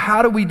life. So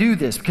how do we do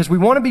this? Because we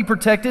want to be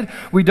protected.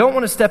 We don't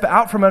want to step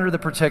out from under the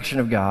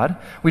protection of God.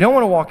 We don't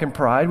want to walk in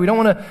pride. We don't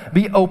want to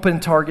be open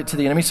target to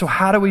the enemy. So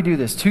how do we do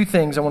this? 2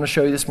 things I want to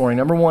show you this morning.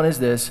 Number 1 is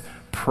this: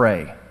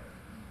 pray.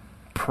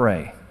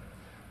 Pray.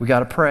 We got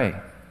to pray.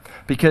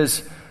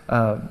 Because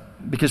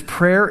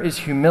prayer is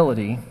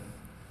humility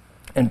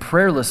and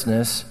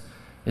prayerlessness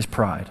is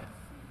pride.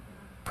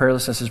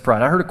 Prayerlessness is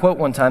pride. I heard a quote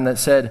one time that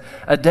said,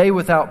 "A day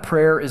without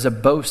prayer is a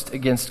boast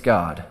against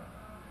God."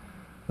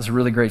 That's a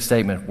really great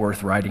statement,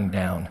 worth writing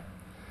down.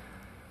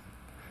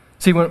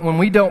 See, when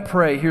we don't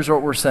pray, here's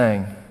what we're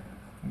saying.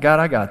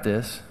 God, I got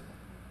this.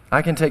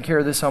 I can take care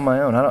of this on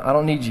my own. I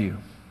don't need you.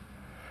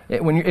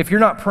 If you're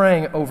not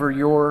praying over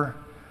your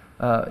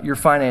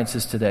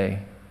finances today,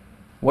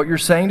 what you're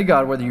saying to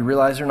God, whether you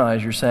realize it or not,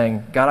 is you're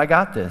saying, God, I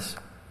got this.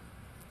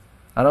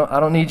 I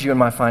don't need you in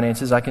my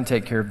finances. I can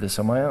take care of this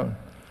on my own.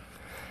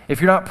 If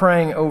you're not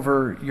praying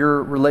over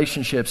your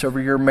relationships, over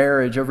your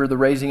marriage, over the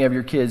raising of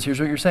your kids, here's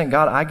what you're saying.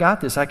 God, I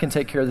got this. I can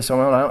take care of this on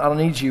my own. I don't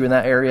need you in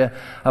that area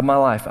of my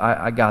life.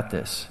 I got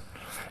this.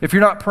 If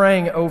you're not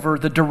praying over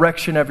the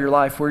direction of your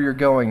life, where you're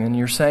going, and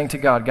you're saying to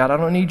God, God, I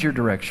don't need your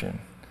direction.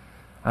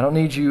 I don't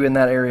need you in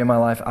that area of my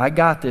life. I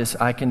got this.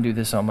 I can do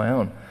this on my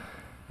own.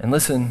 And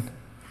listen,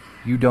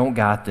 you don't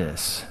got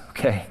this,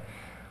 okay?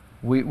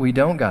 We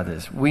don't got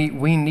this.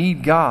 We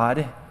need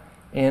God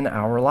in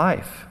our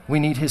life. We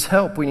need his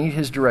help. We need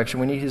his direction.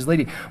 We need his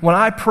leading. When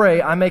I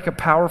pray, I make a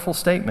powerful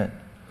statement.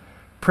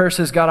 Prayer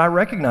says, God, I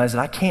recognize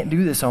that I can't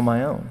do this on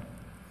my own,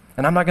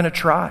 and I'm not going to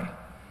try.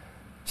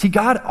 See,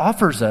 God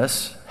offers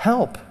us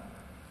help.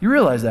 You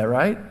realize that,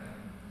 right?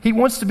 He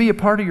wants to be a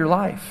part of your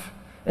life,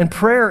 and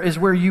prayer is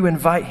where you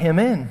invite him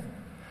in.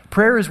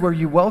 Prayer is where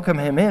you welcome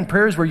him in.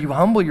 Prayer is where you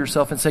humble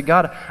yourself and say,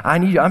 God, I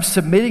need you. I'm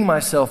submitting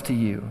myself to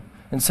you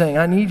and saying,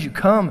 I need you.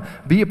 Come,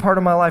 be a part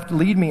of my life,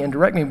 lead me and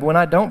direct me. But when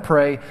I don't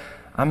pray,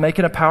 I'm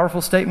making a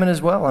powerful statement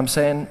as well. I'm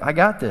saying, I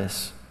got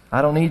this.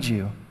 I don't need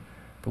you.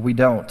 But we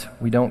don't.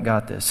 We don't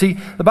got this. See,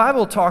 the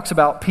Bible talks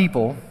about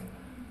people,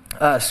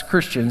 us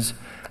Christians,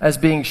 as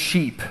being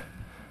sheep.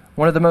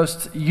 One of the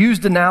most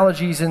used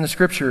analogies in the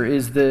Scripture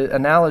is the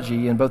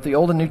analogy in both the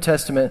Old and New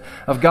Testament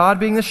of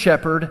God being the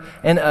shepherd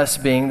and us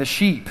being the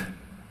sheep.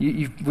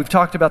 We've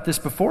talked about this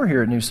before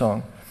here at New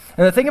Song.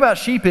 And the thing about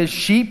sheep is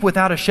sheep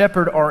without a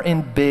shepherd are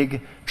in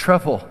big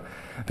trouble,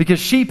 because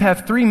sheep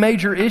have 3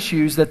 major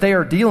issues that they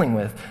are dealing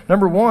with.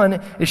 Number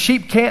 1 is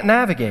sheep can't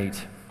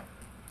navigate.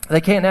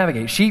 They can't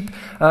navigate. Sheep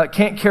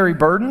can't carry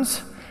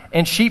burdens,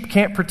 and sheep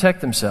can't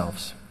protect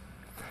themselves.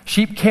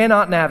 Sheep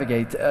cannot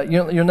navigate.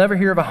 You'll never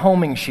hear of a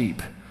homing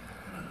sheep.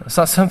 It's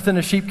not something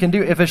a sheep can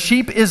do. If a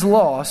sheep is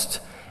lost,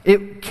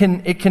 it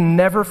can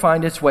never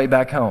find its way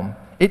back home.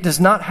 It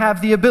does not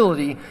have the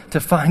ability to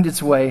find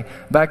its way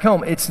back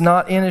home. It's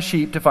not in a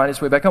sheep to find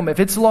its way back home. If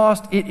it's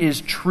lost, it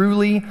is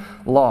truly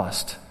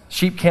lost.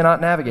 Sheep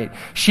cannot navigate.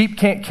 Sheep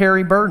can't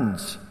carry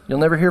burdens. You'll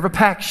never hear of a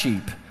pack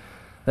sheep.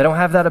 They don't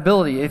have that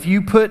ability. If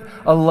you put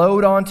a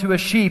load onto a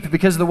sheep,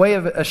 because the way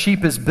a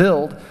sheep is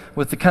built,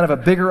 with the kind of a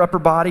bigger upper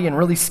body and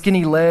really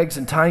skinny legs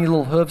and tiny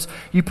little hooves,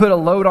 you put a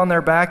load on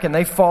their back and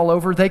they fall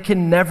over, they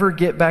can never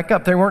get back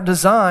up. They weren't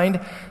designed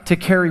to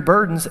carry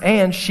burdens,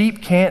 and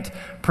sheep can't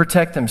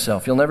protect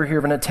themselves. You'll never hear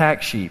of an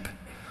attack sheep.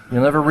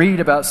 You'll never read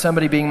about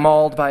somebody being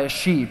mauled by a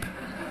sheep.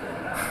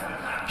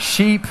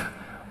 Sheep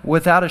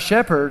without a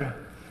shepherd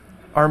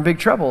are in big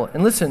trouble.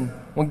 And listen,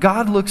 when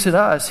God looks at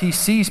us, he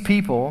sees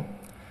people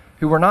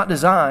who were not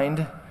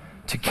designed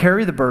to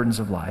carry the burdens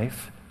of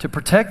life, to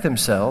protect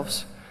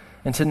themselves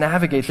and to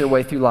navigate their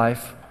way through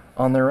life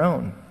on their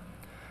own.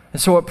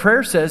 And so what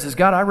prayer says is,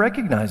 God, I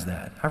recognize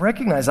that. I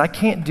recognize I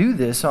can't do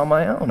this on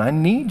my own. I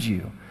need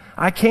you.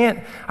 I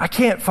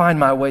can't find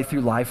my way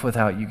through life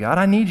without you, God.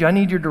 I need you. I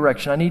need your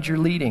direction. I need your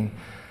leading.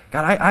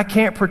 God, I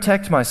can't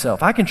protect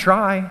myself. I can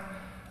try.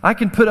 I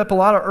can put up a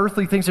lot of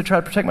earthly things to try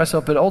to protect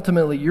myself, but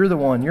ultimately you're the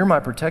one. You're my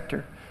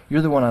protector.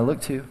 You're the one I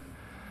look to.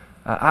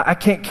 I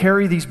can't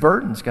carry these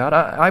burdens, God.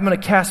 I'm going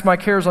to cast my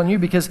cares on you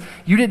because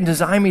you didn't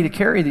design me to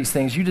carry these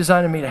things. You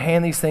designed me to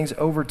hand these things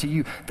over to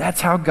you.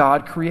 That's how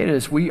God created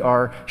us. We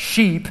are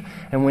sheep,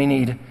 and we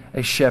need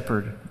a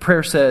shepherd.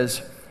 Prayer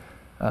says,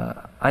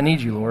 I need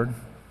you, Lord.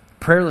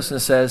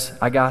 Prayerlessness says,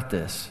 I got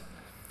this.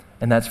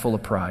 And that's full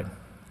of pride.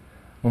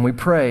 When we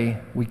pray,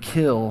 we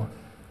kill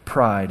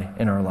pride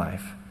in our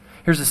life.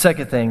 Here's the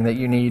second thing that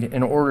you need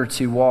in order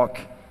to walk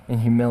in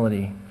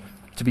humility,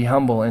 to be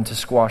humble and to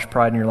squash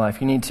pride in your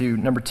life. You need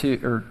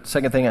to,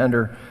 second thing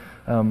under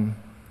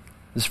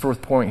this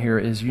fourth point here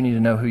is you need to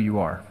know who you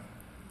are.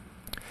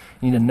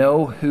 You need to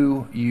know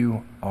who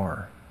you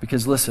are.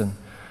 Because listen,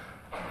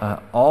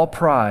 all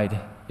pride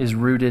is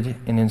rooted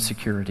in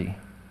insecurity.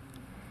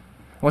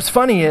 What's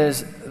funny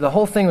is the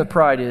whole thing with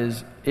pride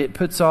is it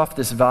puts off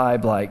this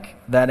vibe like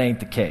that ain't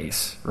the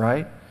case,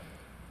 right?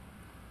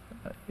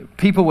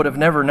 People would have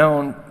never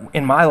known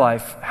in my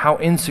life how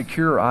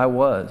insecure I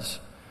was.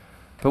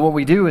 But what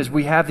we do is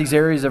we have these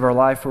areas of our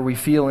life where we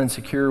feel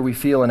insecure, we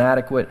feel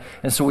inadequate,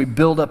 and so we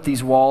build up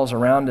these walls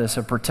around us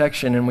of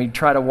protection, and we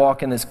try to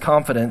walk in this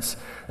confidence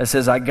that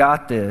says, I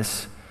got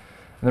this.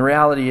 And the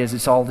reality is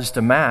it's all just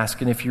a mask,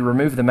 and if you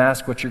remove the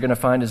mask, what you're going to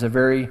find is a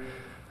very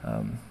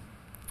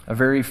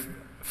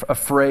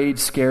afraid,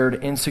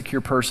 scared, insecure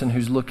person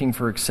who's looking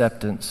for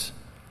acceptance.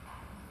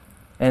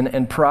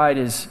 And pride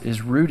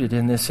is rooted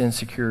in this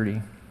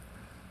insecurity.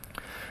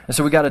 And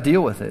so we got to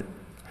deal with it.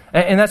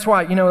 And that's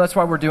why, that's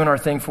why we're doing our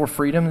thing for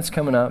freedom that's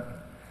coming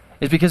up.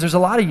 Is because there's a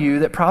lot of you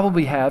that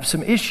probably have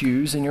some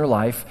issues in your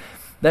life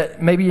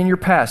that maybe in your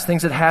past,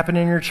 things that happened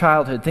in your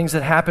childhood, things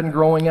that happened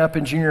growing up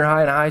in junior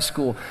high and high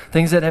school,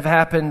 things that have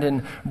happened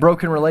in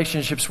broken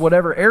relationships,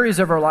 whatever areas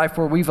of our life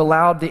where we've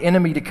allowed the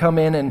enemy to come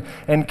in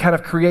and kind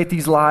of create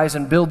these lies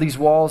and build these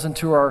walls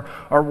into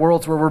our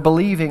worlds where we're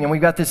believing, and we've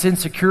got this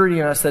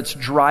insecurity in us that's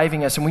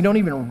driving us, and we don't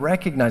even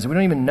recognize it. We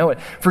don't even know it.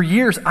 For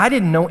years, I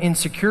didn't know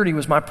insecurity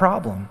was my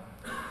problem.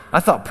 I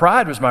thought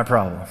pride was my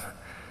problem.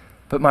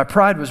 But my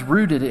pride was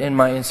rooted in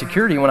my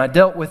insecurity. When I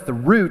dealt with the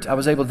root, I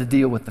was able to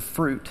deal with the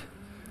fruit.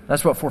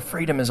 That's what For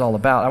Freedom is all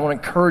about. I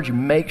want to encourage you,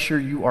 make sure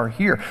you are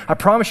here. I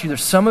promise you,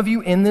 there's some of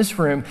you in this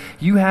room,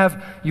 you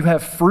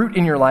have fruit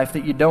in your life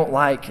that you don't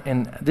like,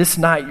 and this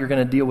night you're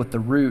going to deal with the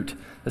root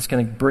that's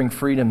going to bring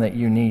freedom that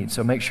you need.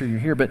 So make sure you're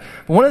here. But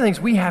one of the things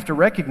we have to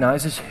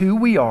recognize is who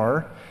we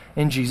are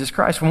in Jesus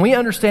Christ. When we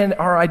understand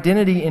our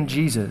identity in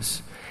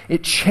Jesus,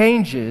 it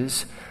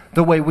changes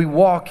the way we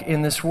walk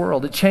in this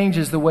world. It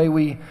changes the way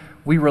we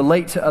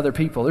relate to other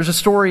people. There's a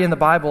story in the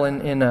Bible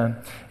in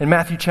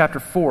Matthew chapter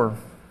 4.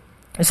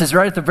 It says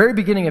right at the very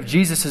beginning of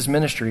Jesus'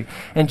 ministry,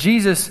 and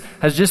Jesus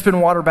has just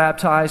been water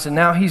baptized, and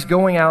now he's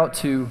going out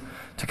to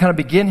kind of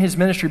begin his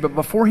ministry. But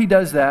before he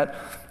does that,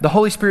 the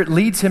Holy Spirit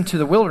leads him to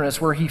the wilderness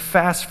where he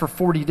fasts for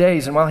 40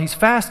 days. And while he's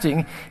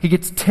fasting, he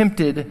gets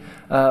tempted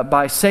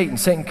by Satan.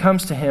 Satan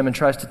comes to him and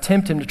tries to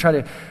tempt him to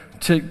try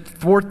to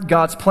thwart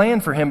God's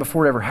plan for him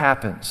before it ever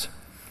happens.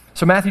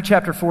 So Matthew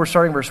chapter 4,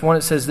 starting verse 1,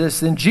 it says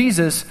this, Then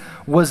Jesus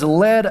was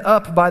led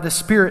up by the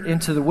Spirit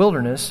into the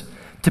wilderness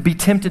to be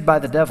tempted by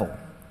the devil.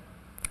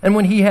 And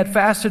when he had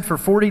fasted for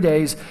 40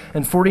 days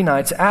and 40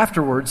 nights,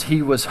 afterwards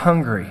he was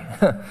hungry.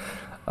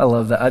 I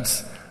love that.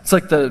 It's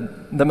like the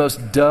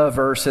most duh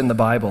verse in the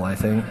Bible, I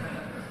think.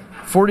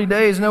 40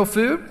 days, no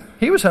food?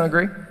 He was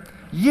hungry.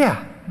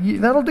 Yeah,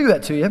 that'll do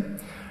that to you.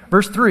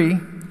 Verse 3,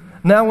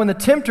 Now when the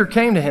tempter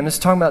came to him, this is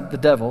talking about the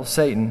devil,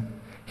 Satan,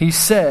 he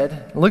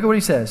said, look at what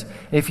he says,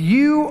 If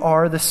you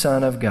are the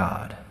Son of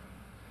God,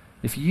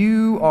 if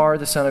you are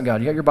the Son of God,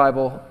 you got your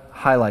Bible,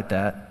 highlight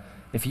that.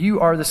 If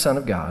you are the Son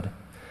of God,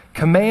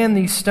 command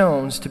these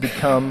stones to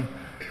become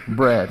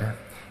bread.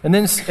 And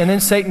then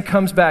Satan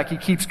comes back. He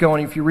keeps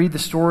going. If you read the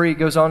story, it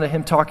goes on to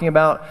him talking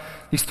about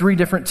these 3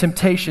 different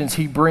temptations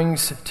he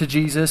brings to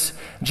Jesus.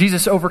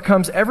 Jesus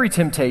overcomes every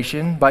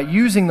temptation by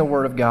using the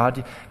Word of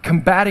God,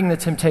 combating the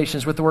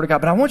temptations with the Word of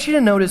God. But I want you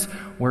to notice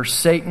where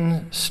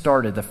Satan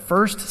started. The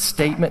first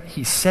statement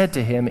he said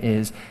to him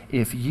is,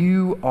 If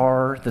you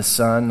are the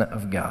Son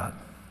of God.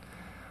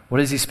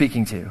 What is he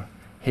speaking to?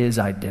 His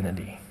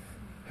identity,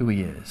 who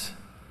he is.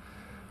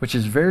 Which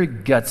is very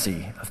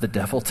gutsy of the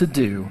devil to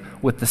do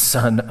with the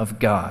Son of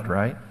God,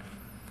 right?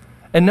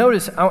 And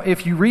notice,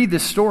 if you read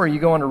this story, you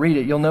go on to read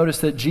it, you'll notice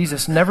that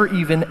Jesus never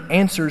even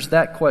answers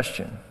that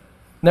question.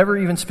 Never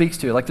even speaks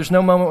to it. Like there's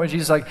no moment where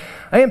Jesus is like,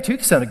 I am too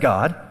the Son of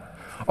God,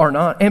 or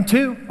not, am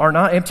too, or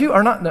not, am too,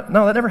 or not.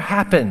 No, that never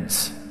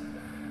happens.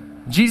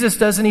 Jesus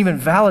doesn't even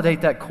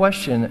validate that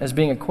question as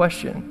being a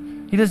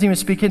question. He doesn't even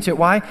speak into it.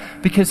 Why?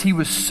 Because he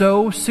was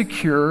so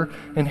secure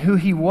in who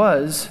he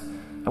was,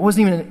 it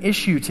wasn't even an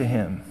issue to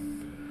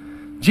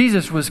him.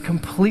 Jesus was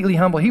completely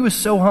humble. He was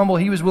so humble,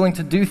 he was willing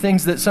to do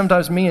things that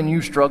sometimes me and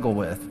you struggle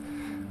with.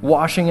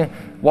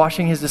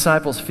 Washing his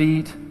disciples'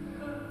 feet,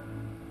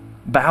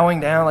 bowing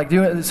down, like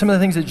doing some of the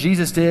things that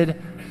Jesus did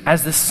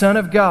as the Son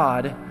of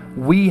God,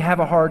 we have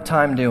a hard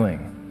time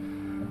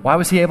doing. Why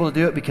was he able to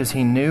do it? Because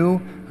he knew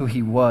who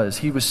he was.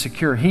 He was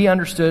secure. He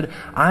understood,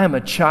 I am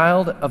a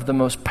child of the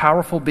most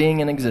powerful being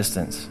in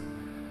existence.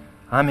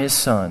 I'm his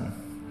son.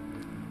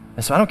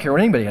 And so I don't care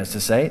what anybody has to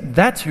say.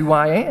 That's who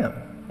I am.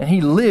 And he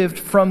lived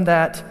from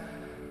that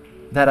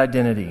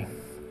identity.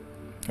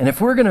 And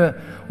if we're going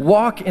to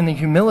walk in the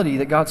humility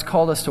that God's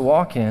called us to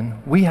walk in,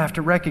 we have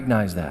to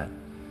recognize that.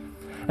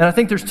 And I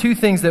think there's two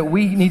things that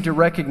we need to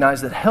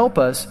recognize that help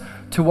us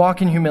to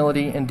walk in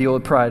humility and deal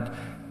with pride.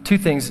 Two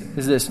things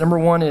is this. Number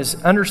one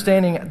is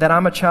understanding that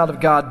I'm a child of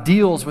God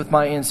deals with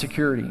my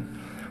insecurity.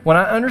 When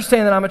I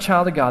understand that I'm a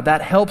child of God,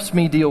 that helps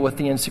me deal with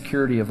the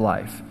insecurity of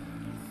life.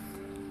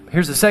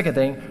 Here's the second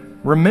thing.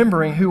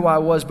 Remembering who I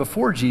was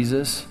before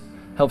Jesus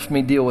helps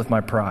me deal with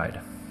my pride.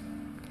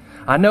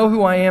 I know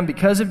who I am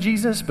because of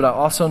Jesus, but I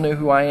also know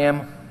who I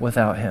am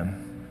without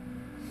him.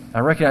 I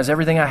recognize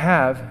everything I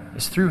have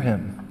is through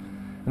him.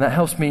 And that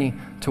helps me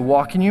to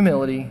walk in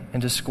humility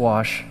and to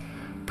squash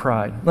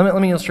pride. Let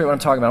me illustrate what I'm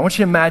talking about. I want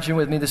you to imagine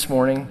with me this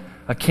morning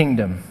a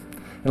kingdom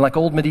in like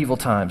old medieval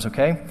times,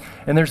 okay?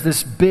 And there's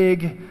this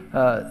big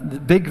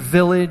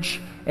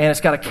village, and it's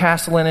got a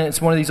castle in it.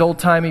 It's one of these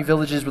old-timey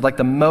villages with like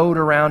the moat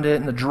around it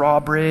and the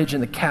drawbridge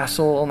and the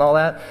castle and all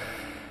that.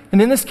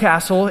 And in this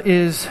castle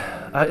is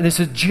this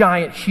is a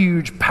giant,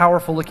 huge,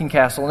 powerful-looking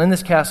castle. And in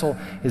this castle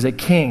is a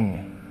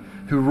king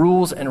who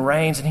rules and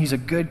reigns, and he's a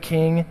good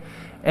king.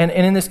 And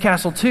in this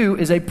castle, too,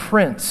 is a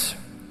prince.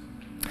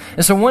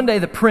 And so one day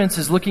the prince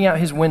is looking out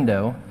his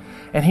window,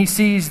 and he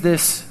sees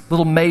this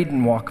little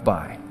maiden walk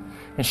by.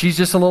 And she's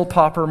just a little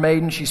pauper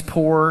maiden. She's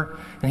poor.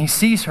 And he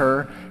sees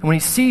her. And when he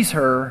sees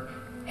her,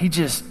 he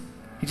just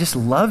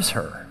loves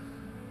her.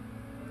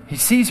 He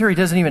sees her. He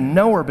doesn't even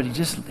know her, but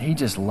he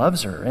just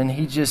loves her. And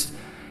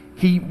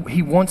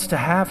he wants to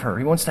have her.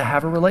 He wants to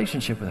have a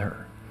relationship with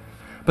her.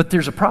 But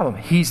there's a problem.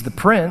 He's the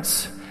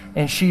prince,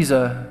 and she's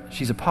a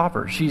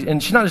pauper. She's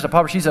not just a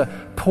pauper. She's a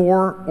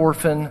poor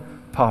orphan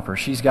pauper.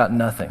 She's got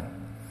nothing.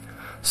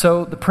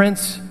 So the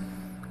prince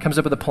comes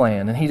up with a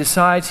plan, and he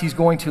decides he's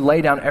going to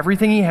lay down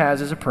everything he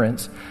has as a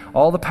prince,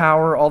 all the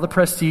power, all the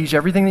prestige,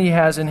 everything that he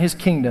has in his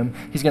kingdom.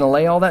 He's going to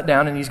lay all that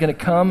down, and he's going to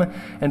come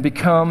and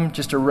become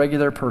just a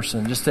regular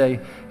person. He's going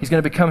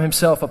to become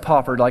himself a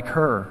pauper like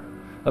her,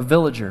 a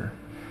villager.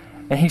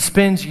 And he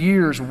spends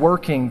years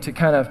working to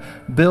kind of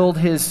build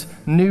his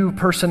new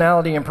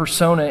personality and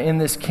persona in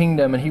this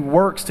kingdom. And he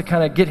works to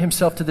kind of get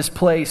himself to this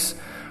place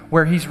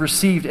where he's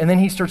received. And then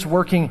he starts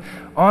working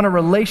on a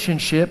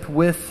relationship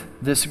with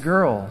this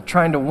girl,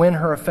 trying to win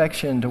her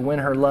affection, to win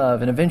her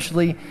love. And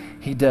eventually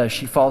he does.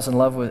 She falls in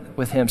love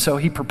with him. So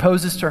he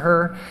proposes to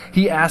her.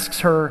 He asks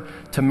her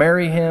to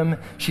marry him.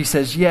 She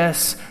says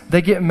yes.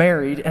 They get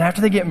married. And after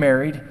they get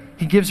married,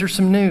 he gives her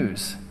some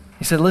news.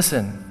 He said,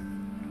 listen,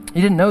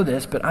 you didn't know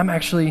this, but I'm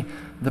actually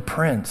the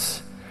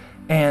prince.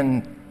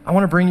 And I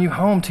want to bring you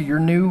home to your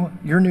new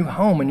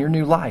home and your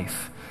new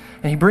life.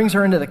 And he brings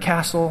her into the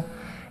castle,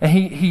 and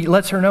he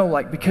lets her know,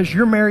 like, because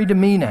you're married to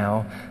me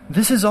now,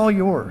 this is all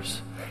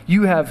yours.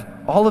 You have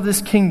all of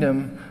this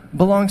kingdom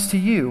belongs to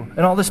you,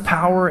 and all this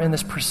power and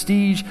this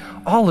prestige,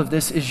 all of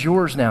this is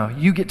yours now.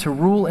 You get to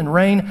rule and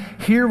reign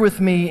here with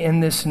me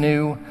in this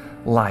new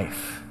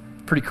life.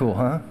 Pretty cool,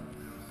 huh?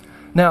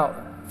 Now,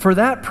 for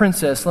that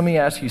princess, let me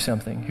ask you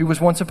something, who was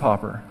once a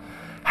pauper.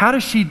 How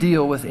does she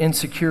deal with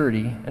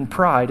insecurity and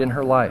pride in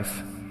her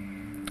life?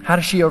 How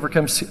does she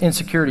overcome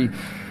insecurity?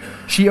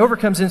 She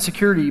overcomes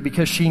insecurity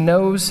because she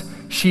knows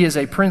she is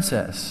a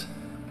princess.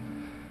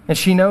 And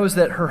she knows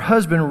that her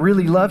husband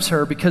really loves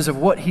her because of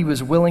what he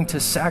was willing to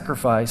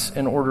sacrifice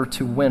in order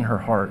to win her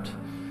heart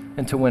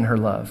and to win her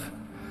love.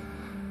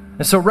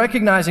 And so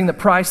recognizing the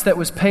price that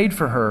was paid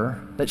for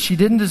her, that she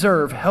didn't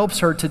deserve, helps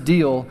her to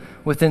deal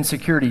with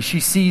insecurity. She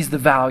sees the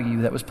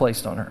value that was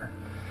placed on her.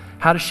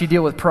 How does she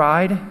deal with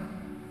pride?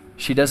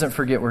 She doesn't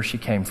forget where she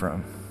came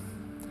from.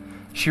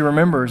 She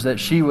remembers that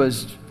she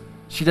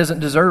doesn't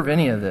deserve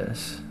any of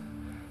this.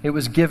 It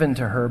was given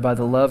to her by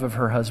the love of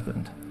her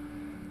husband.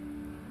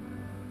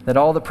 That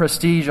all the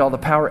prestige, all the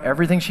power,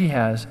 everything she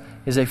has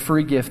is a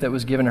free gift that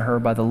was given to her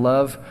by the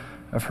love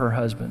of her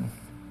husband.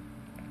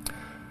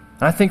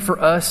 And I think for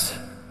us,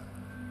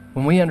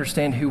 when we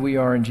understand who we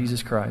are in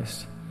Jesus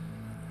Christ,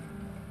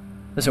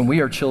 listen, we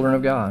are children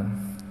of God.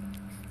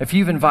 If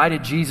you've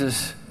invited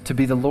Jesus to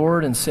be the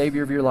Lord and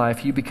Savior of your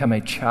life, you become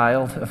a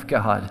child of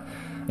God.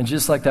 And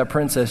just like that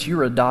princess, you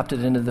were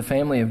adopted into the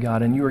family of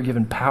God, and you are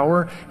given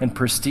power and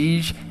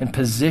prestige and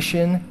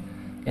position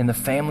in the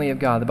family of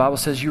God. The Bible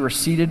says you are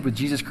seated with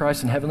Jesus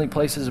Christ in heavenly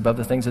places above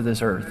the things of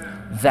this earth.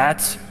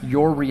 That's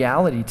your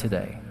reality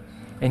today.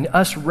 And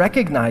us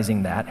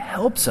recognizing that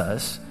helps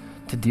us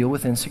to deal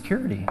with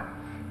insecurity.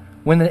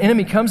 When the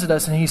enemy comes at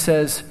us and he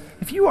says,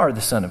 if you are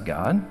the Son of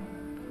God,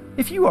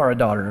 if you are a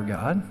daughter of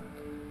God,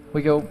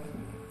 we go,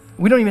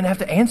 we don't even have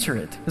to answer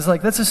it. It's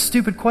like, that's a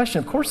stupid question.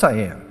 Of course I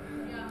am.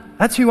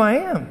 That's who I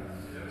am.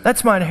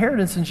 That's my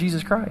inheritance in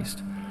Jesus Christ.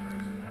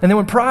 And then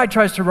when pride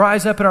tries to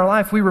rise up in our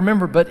life, we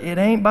remember, but it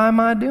ain't by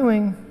my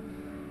doing.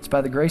 It's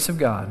by the grace of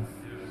God.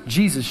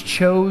 Jesus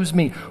chose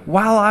me.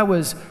 While I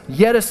was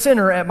yet a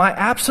sinner at my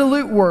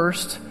absolute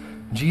worst,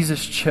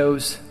 Jesus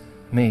chose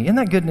me. Isn't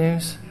that good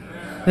news?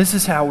 This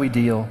is how we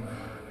deal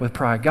with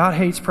pride. God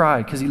hates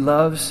pride because he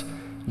loves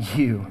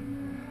you.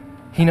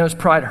 He knows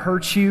pride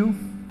hurts you.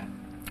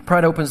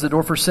 Pride opens the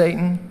door for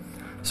Satan.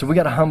 So we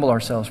got to humble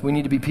ourselves. We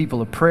need to be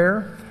people of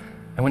prayer,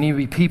 and we need to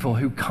be people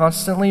who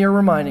constantly are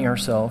reminding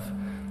ourselves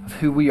of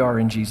who we are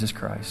in Jesus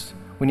Christ.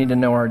 We need to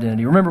know our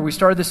identity. Remember, we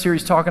started this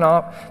series talking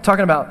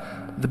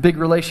about the big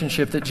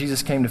relationship that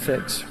Jesus came to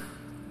fix.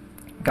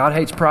 God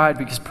hates pride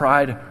because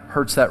pride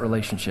hurts that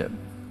relationship.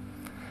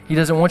 He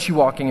doesn't want you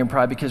walking in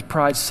pride because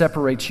pride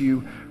separates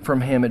you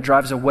from him. It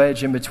drives a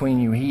wedge in between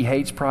you. He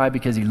hates pride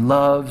because he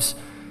loves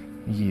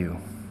you.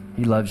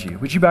 He loves you.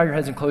 Would you bow your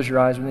heads and close your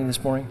eyes with me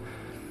this morning?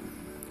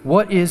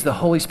 What is the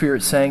Holy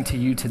Spirit saying to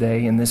you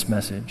today in this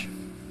message?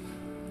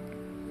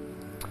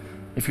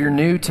 If you're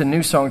new to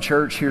New Song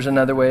Church, here's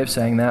another way of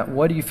saying that.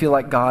 What do you feel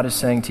like God is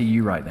saying to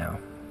you right now?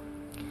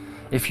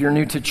 If you're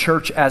new to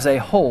church as a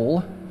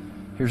whole,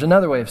 here's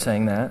another way of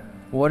saying that.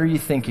 What are you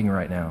thinking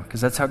right now?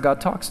 Because that's how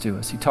God talks to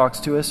us. He talks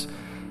to us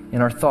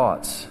in our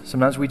thoughts.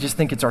 Sometimes we just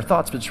think it's our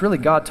thoughts, but it's really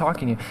God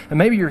talking to you. And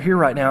maybe you're here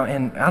right now,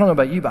 and I don't know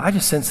about you, but I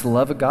just sense the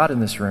love of God in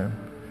this room.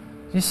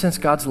 I just sense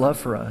God's love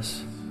for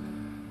us.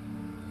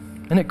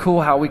 Isn't it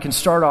cool how we can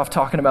start off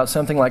talking about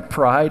something like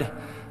pride,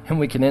 and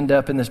we can end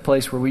up in this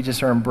place where we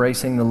just are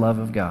embracing the love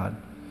of God?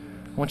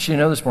 I want you to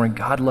know this morning,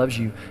 God loves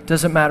you. It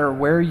doesn't matter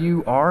where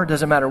you are. It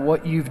doesn't matter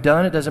what you've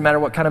done. It doesn't matter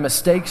what kind of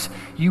mistakes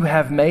you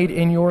have made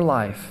in your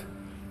life.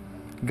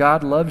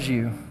 God loves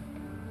you.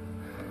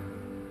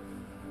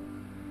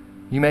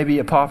 You may be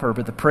a pauper,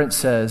 but the Prince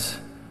says,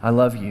 I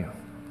love you,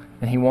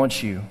 and he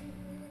wants you.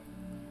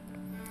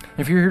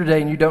 If you're here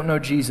today and you don't know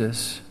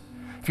Jesus,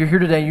 if you're here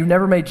today and you've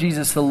never made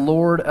Jesus the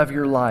Lord of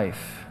your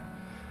life,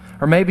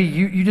 or maybe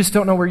you just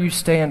don't know where you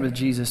stand with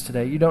Jesus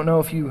today. You don't know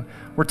if you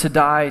were to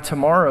die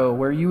tomorrow,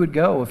 where you would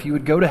go, if you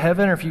would go to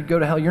heaven or if you'd go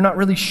to hell. You're not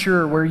really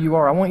sure where you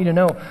are. I want you to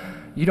know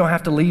you don't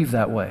have to leave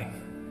that way.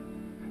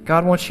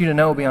 God wants you to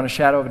know beyond a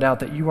shadow of a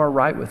doubt that you are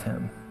right with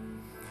him.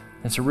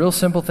 It's a real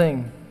simple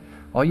thing.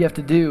 All you have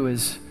to do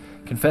is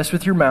confess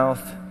with your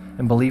mouth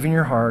and believe in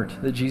your heart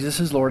that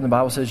Jesus is Lord. And the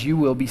Bible says you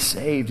will be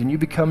saved and you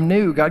become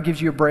new. God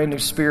gives you a brand new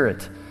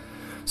spirit.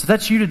 So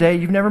that's you today.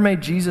 You've never made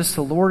Jesus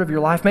the Lord of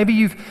your life. Maybe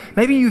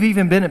you've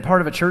even been a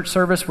part of a church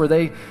service where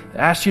they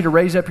asked you to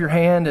raise up your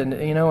hand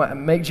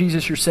and make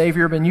Jesus your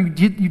Savior. But you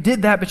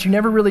did that,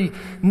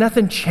 but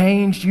nothing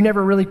changed. You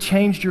never really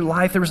changed your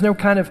life. There was no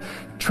kind of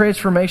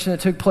transformation that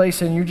took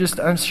place, and you're just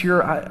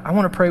unsure. I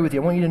want to pray with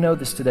you. I want you to know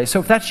this today. So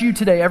if that's you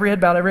today, every head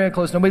bowed, every head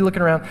closed, nobody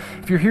looking around.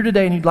 If you're here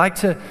today and you'd like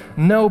to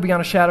know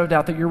beyond a shadow of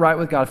doubt that you're right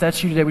with God, if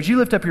that's you today, would you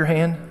lift up your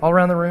hand all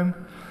around the room?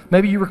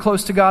 Maybe you were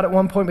close to God at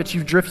one point, but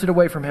you've drifted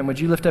away from him. Would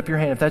you lift up your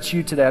hand if that's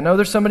you today? I know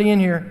there's somebody in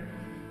here.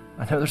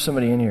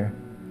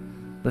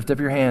 Lift up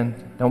your hand.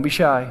 Don't be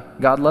shy.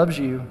 God loves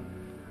you.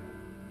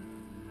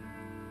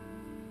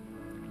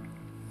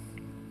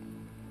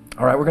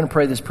 All right, we're going to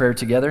pray this prayer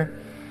together.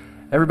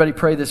 Everybody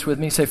pray this with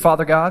me. Say,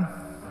 Father God,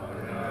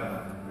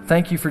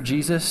 thank you for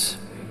Jesus.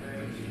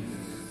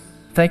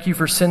 Thank you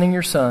for sending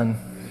your Son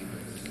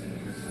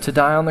to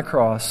die on the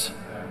cross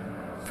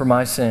for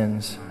my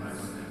sins,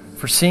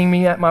 for seeing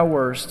me at my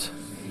worst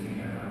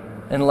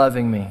and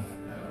loving me.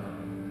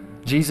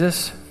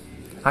 Jesus,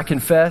 I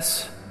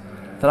confess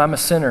that I'm a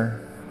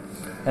sinner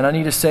and I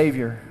need a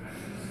Savior.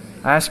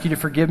 I ask you to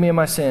forgive me of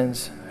my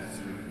sins.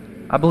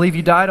 I believe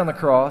you died on the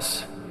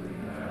cross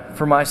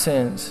for my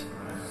sins.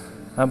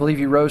 I believe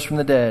you rose from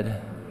the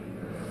dead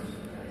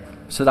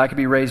so that I could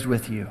be raised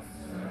with you.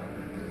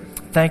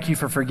 Thank you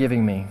for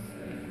forgiving me.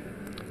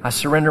 I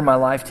surrender my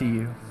life to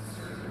you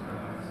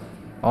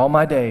all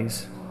my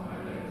days.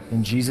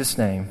 In Jesus'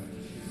 name,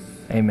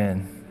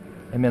 amen.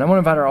 Amen. I want to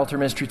invite our altar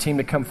ministry team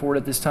to come forward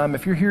at this time.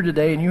 If you're here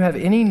today and you have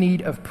any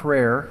need of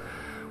prayer,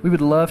 we would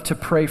love to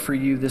pray for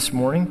you this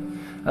morning.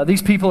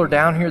 These people are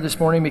down here this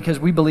morning because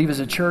we believe as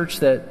a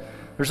church that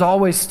there's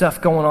always stuff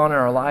going on in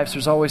our lives.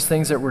 There's always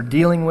things that we're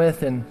dealing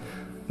with, and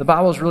the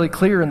Bible is really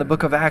clear in the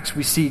book of Acts.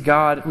 We see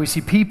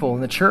people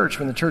in the church,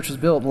 when the church was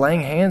built,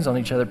 laying hands on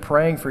each other,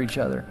 praying for each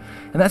other.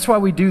 And that's why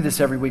we do this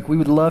every week. We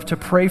would love to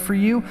pray for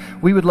you.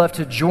 We would love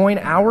to join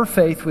our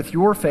faith with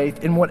your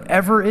faith in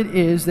whatever it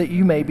is that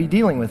you may be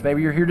dealing with.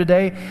 Maybe you're here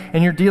today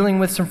and you're dealing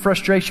with some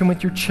frustration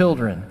with your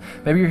children.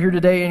 Maybe you're here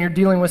today and you're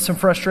dealing with some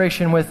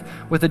frustration with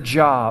a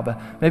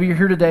job. Maybe you're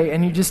here today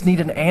and you just need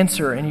an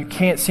answer and you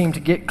can't seem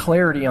to get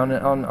clarity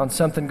on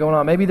something going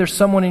on. Maybe there's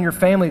someone in your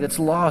family that's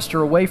lost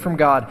or away from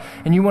God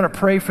and you you want to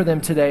pray for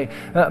them today.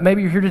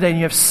 Maybe you're here today and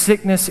you have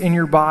sickness in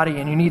your body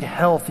and you need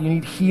health, you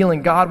need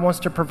healing. God wants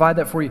to provide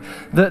that for you.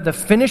 The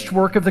finished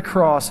work of the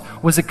cross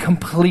was a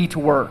complete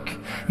work,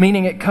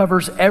 meaning it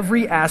covers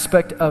every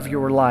aspect of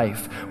your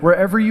life.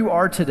 Wherever you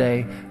are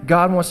today,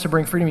 God wants to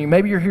bring freedom to you.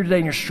 Maybe you're here today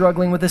and you're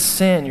struggling with a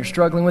sin, you're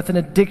struggling with an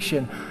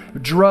addiction,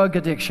 drug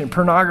addiction,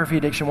 pornography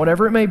addiction,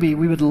 whatever it may be.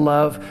 We would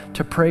love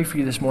to pray for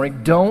you this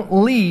morning. Don't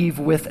leave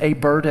with a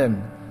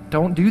burden.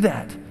 Don't do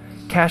that.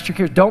 Cast your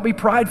cares. Don't be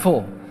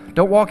prideful.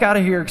 Don't walk out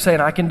of here saying,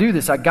 I can do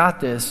this, I got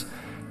this.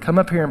 Come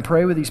up here and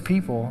pray with these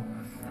people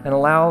and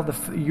allow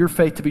your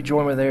faith to be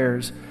joined with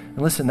theirs.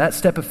 And listen, that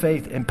step of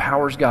faith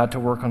empowers God to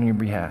work on your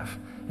behalf.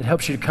 It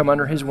helps you to come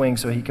under his wing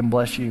so he can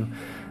bless you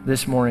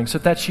this morning. So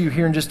if that's you,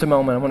 here in just a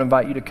moment, I want to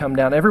invite you to come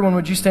down. Everyone,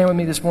 would you stand with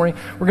me this morning?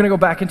 We're going to go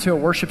back into a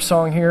worship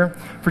song here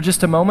for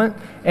just a moment.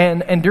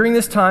 And during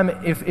this time,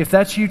 if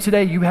that's you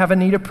today, you have a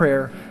need of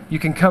prayer, you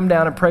can come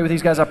down and pray with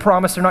these guys. I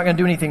promise they're not going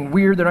to do anything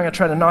weird. They're not going to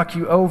try to knock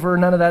you over,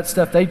 none of that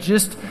stuff. They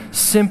just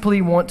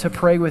simply want to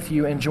pray with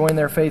you and join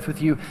their faith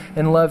with you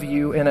and love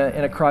you in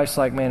a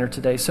Christ-like manner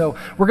today. So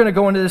we're going to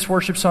go into this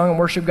worship song and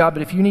worship God,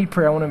 but if you need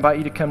prayer, I want to invite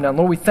you to come down.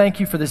 Lord, we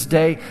thank you for this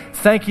day.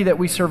 Thank you that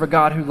we serve a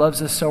God who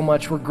loves us so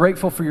much. We're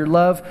grateful for your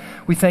love.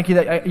 We thank you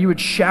that you would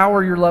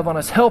shower your love on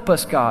us. Help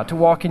us, God, to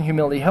walk in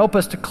humility. Help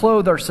us to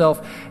clothe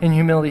ourselves in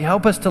humility.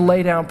 Help us to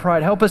lay down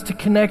pride. Help us to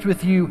connect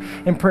with you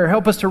in prayer.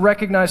 Help us to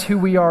recognize who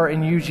we are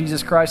in you,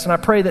 Jesus Christ. And I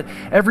pray that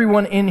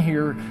everyone in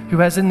here who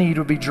has a need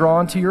would be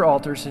drawn to your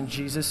altars in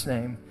Jesus'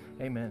 name.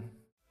 Amen.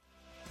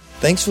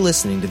 Thanks for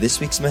listening to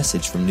this week's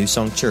message from New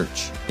Song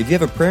Church. If you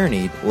have a prayer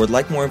need or would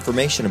like more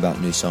information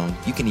about New Song,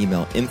 you can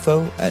email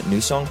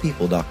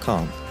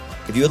info@newsongpeople.com.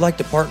 If you would like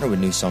to partner with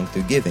New Song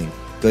through giving,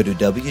 go to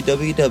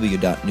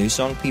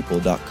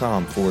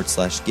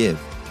www.newsongpeople.com/give.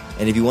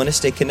 And if you want to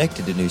stay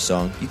connected to New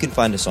Song, you can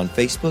find us on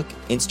Facebook,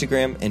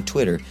 Instagram, and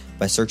Twitter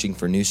by searching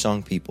for New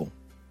Song People.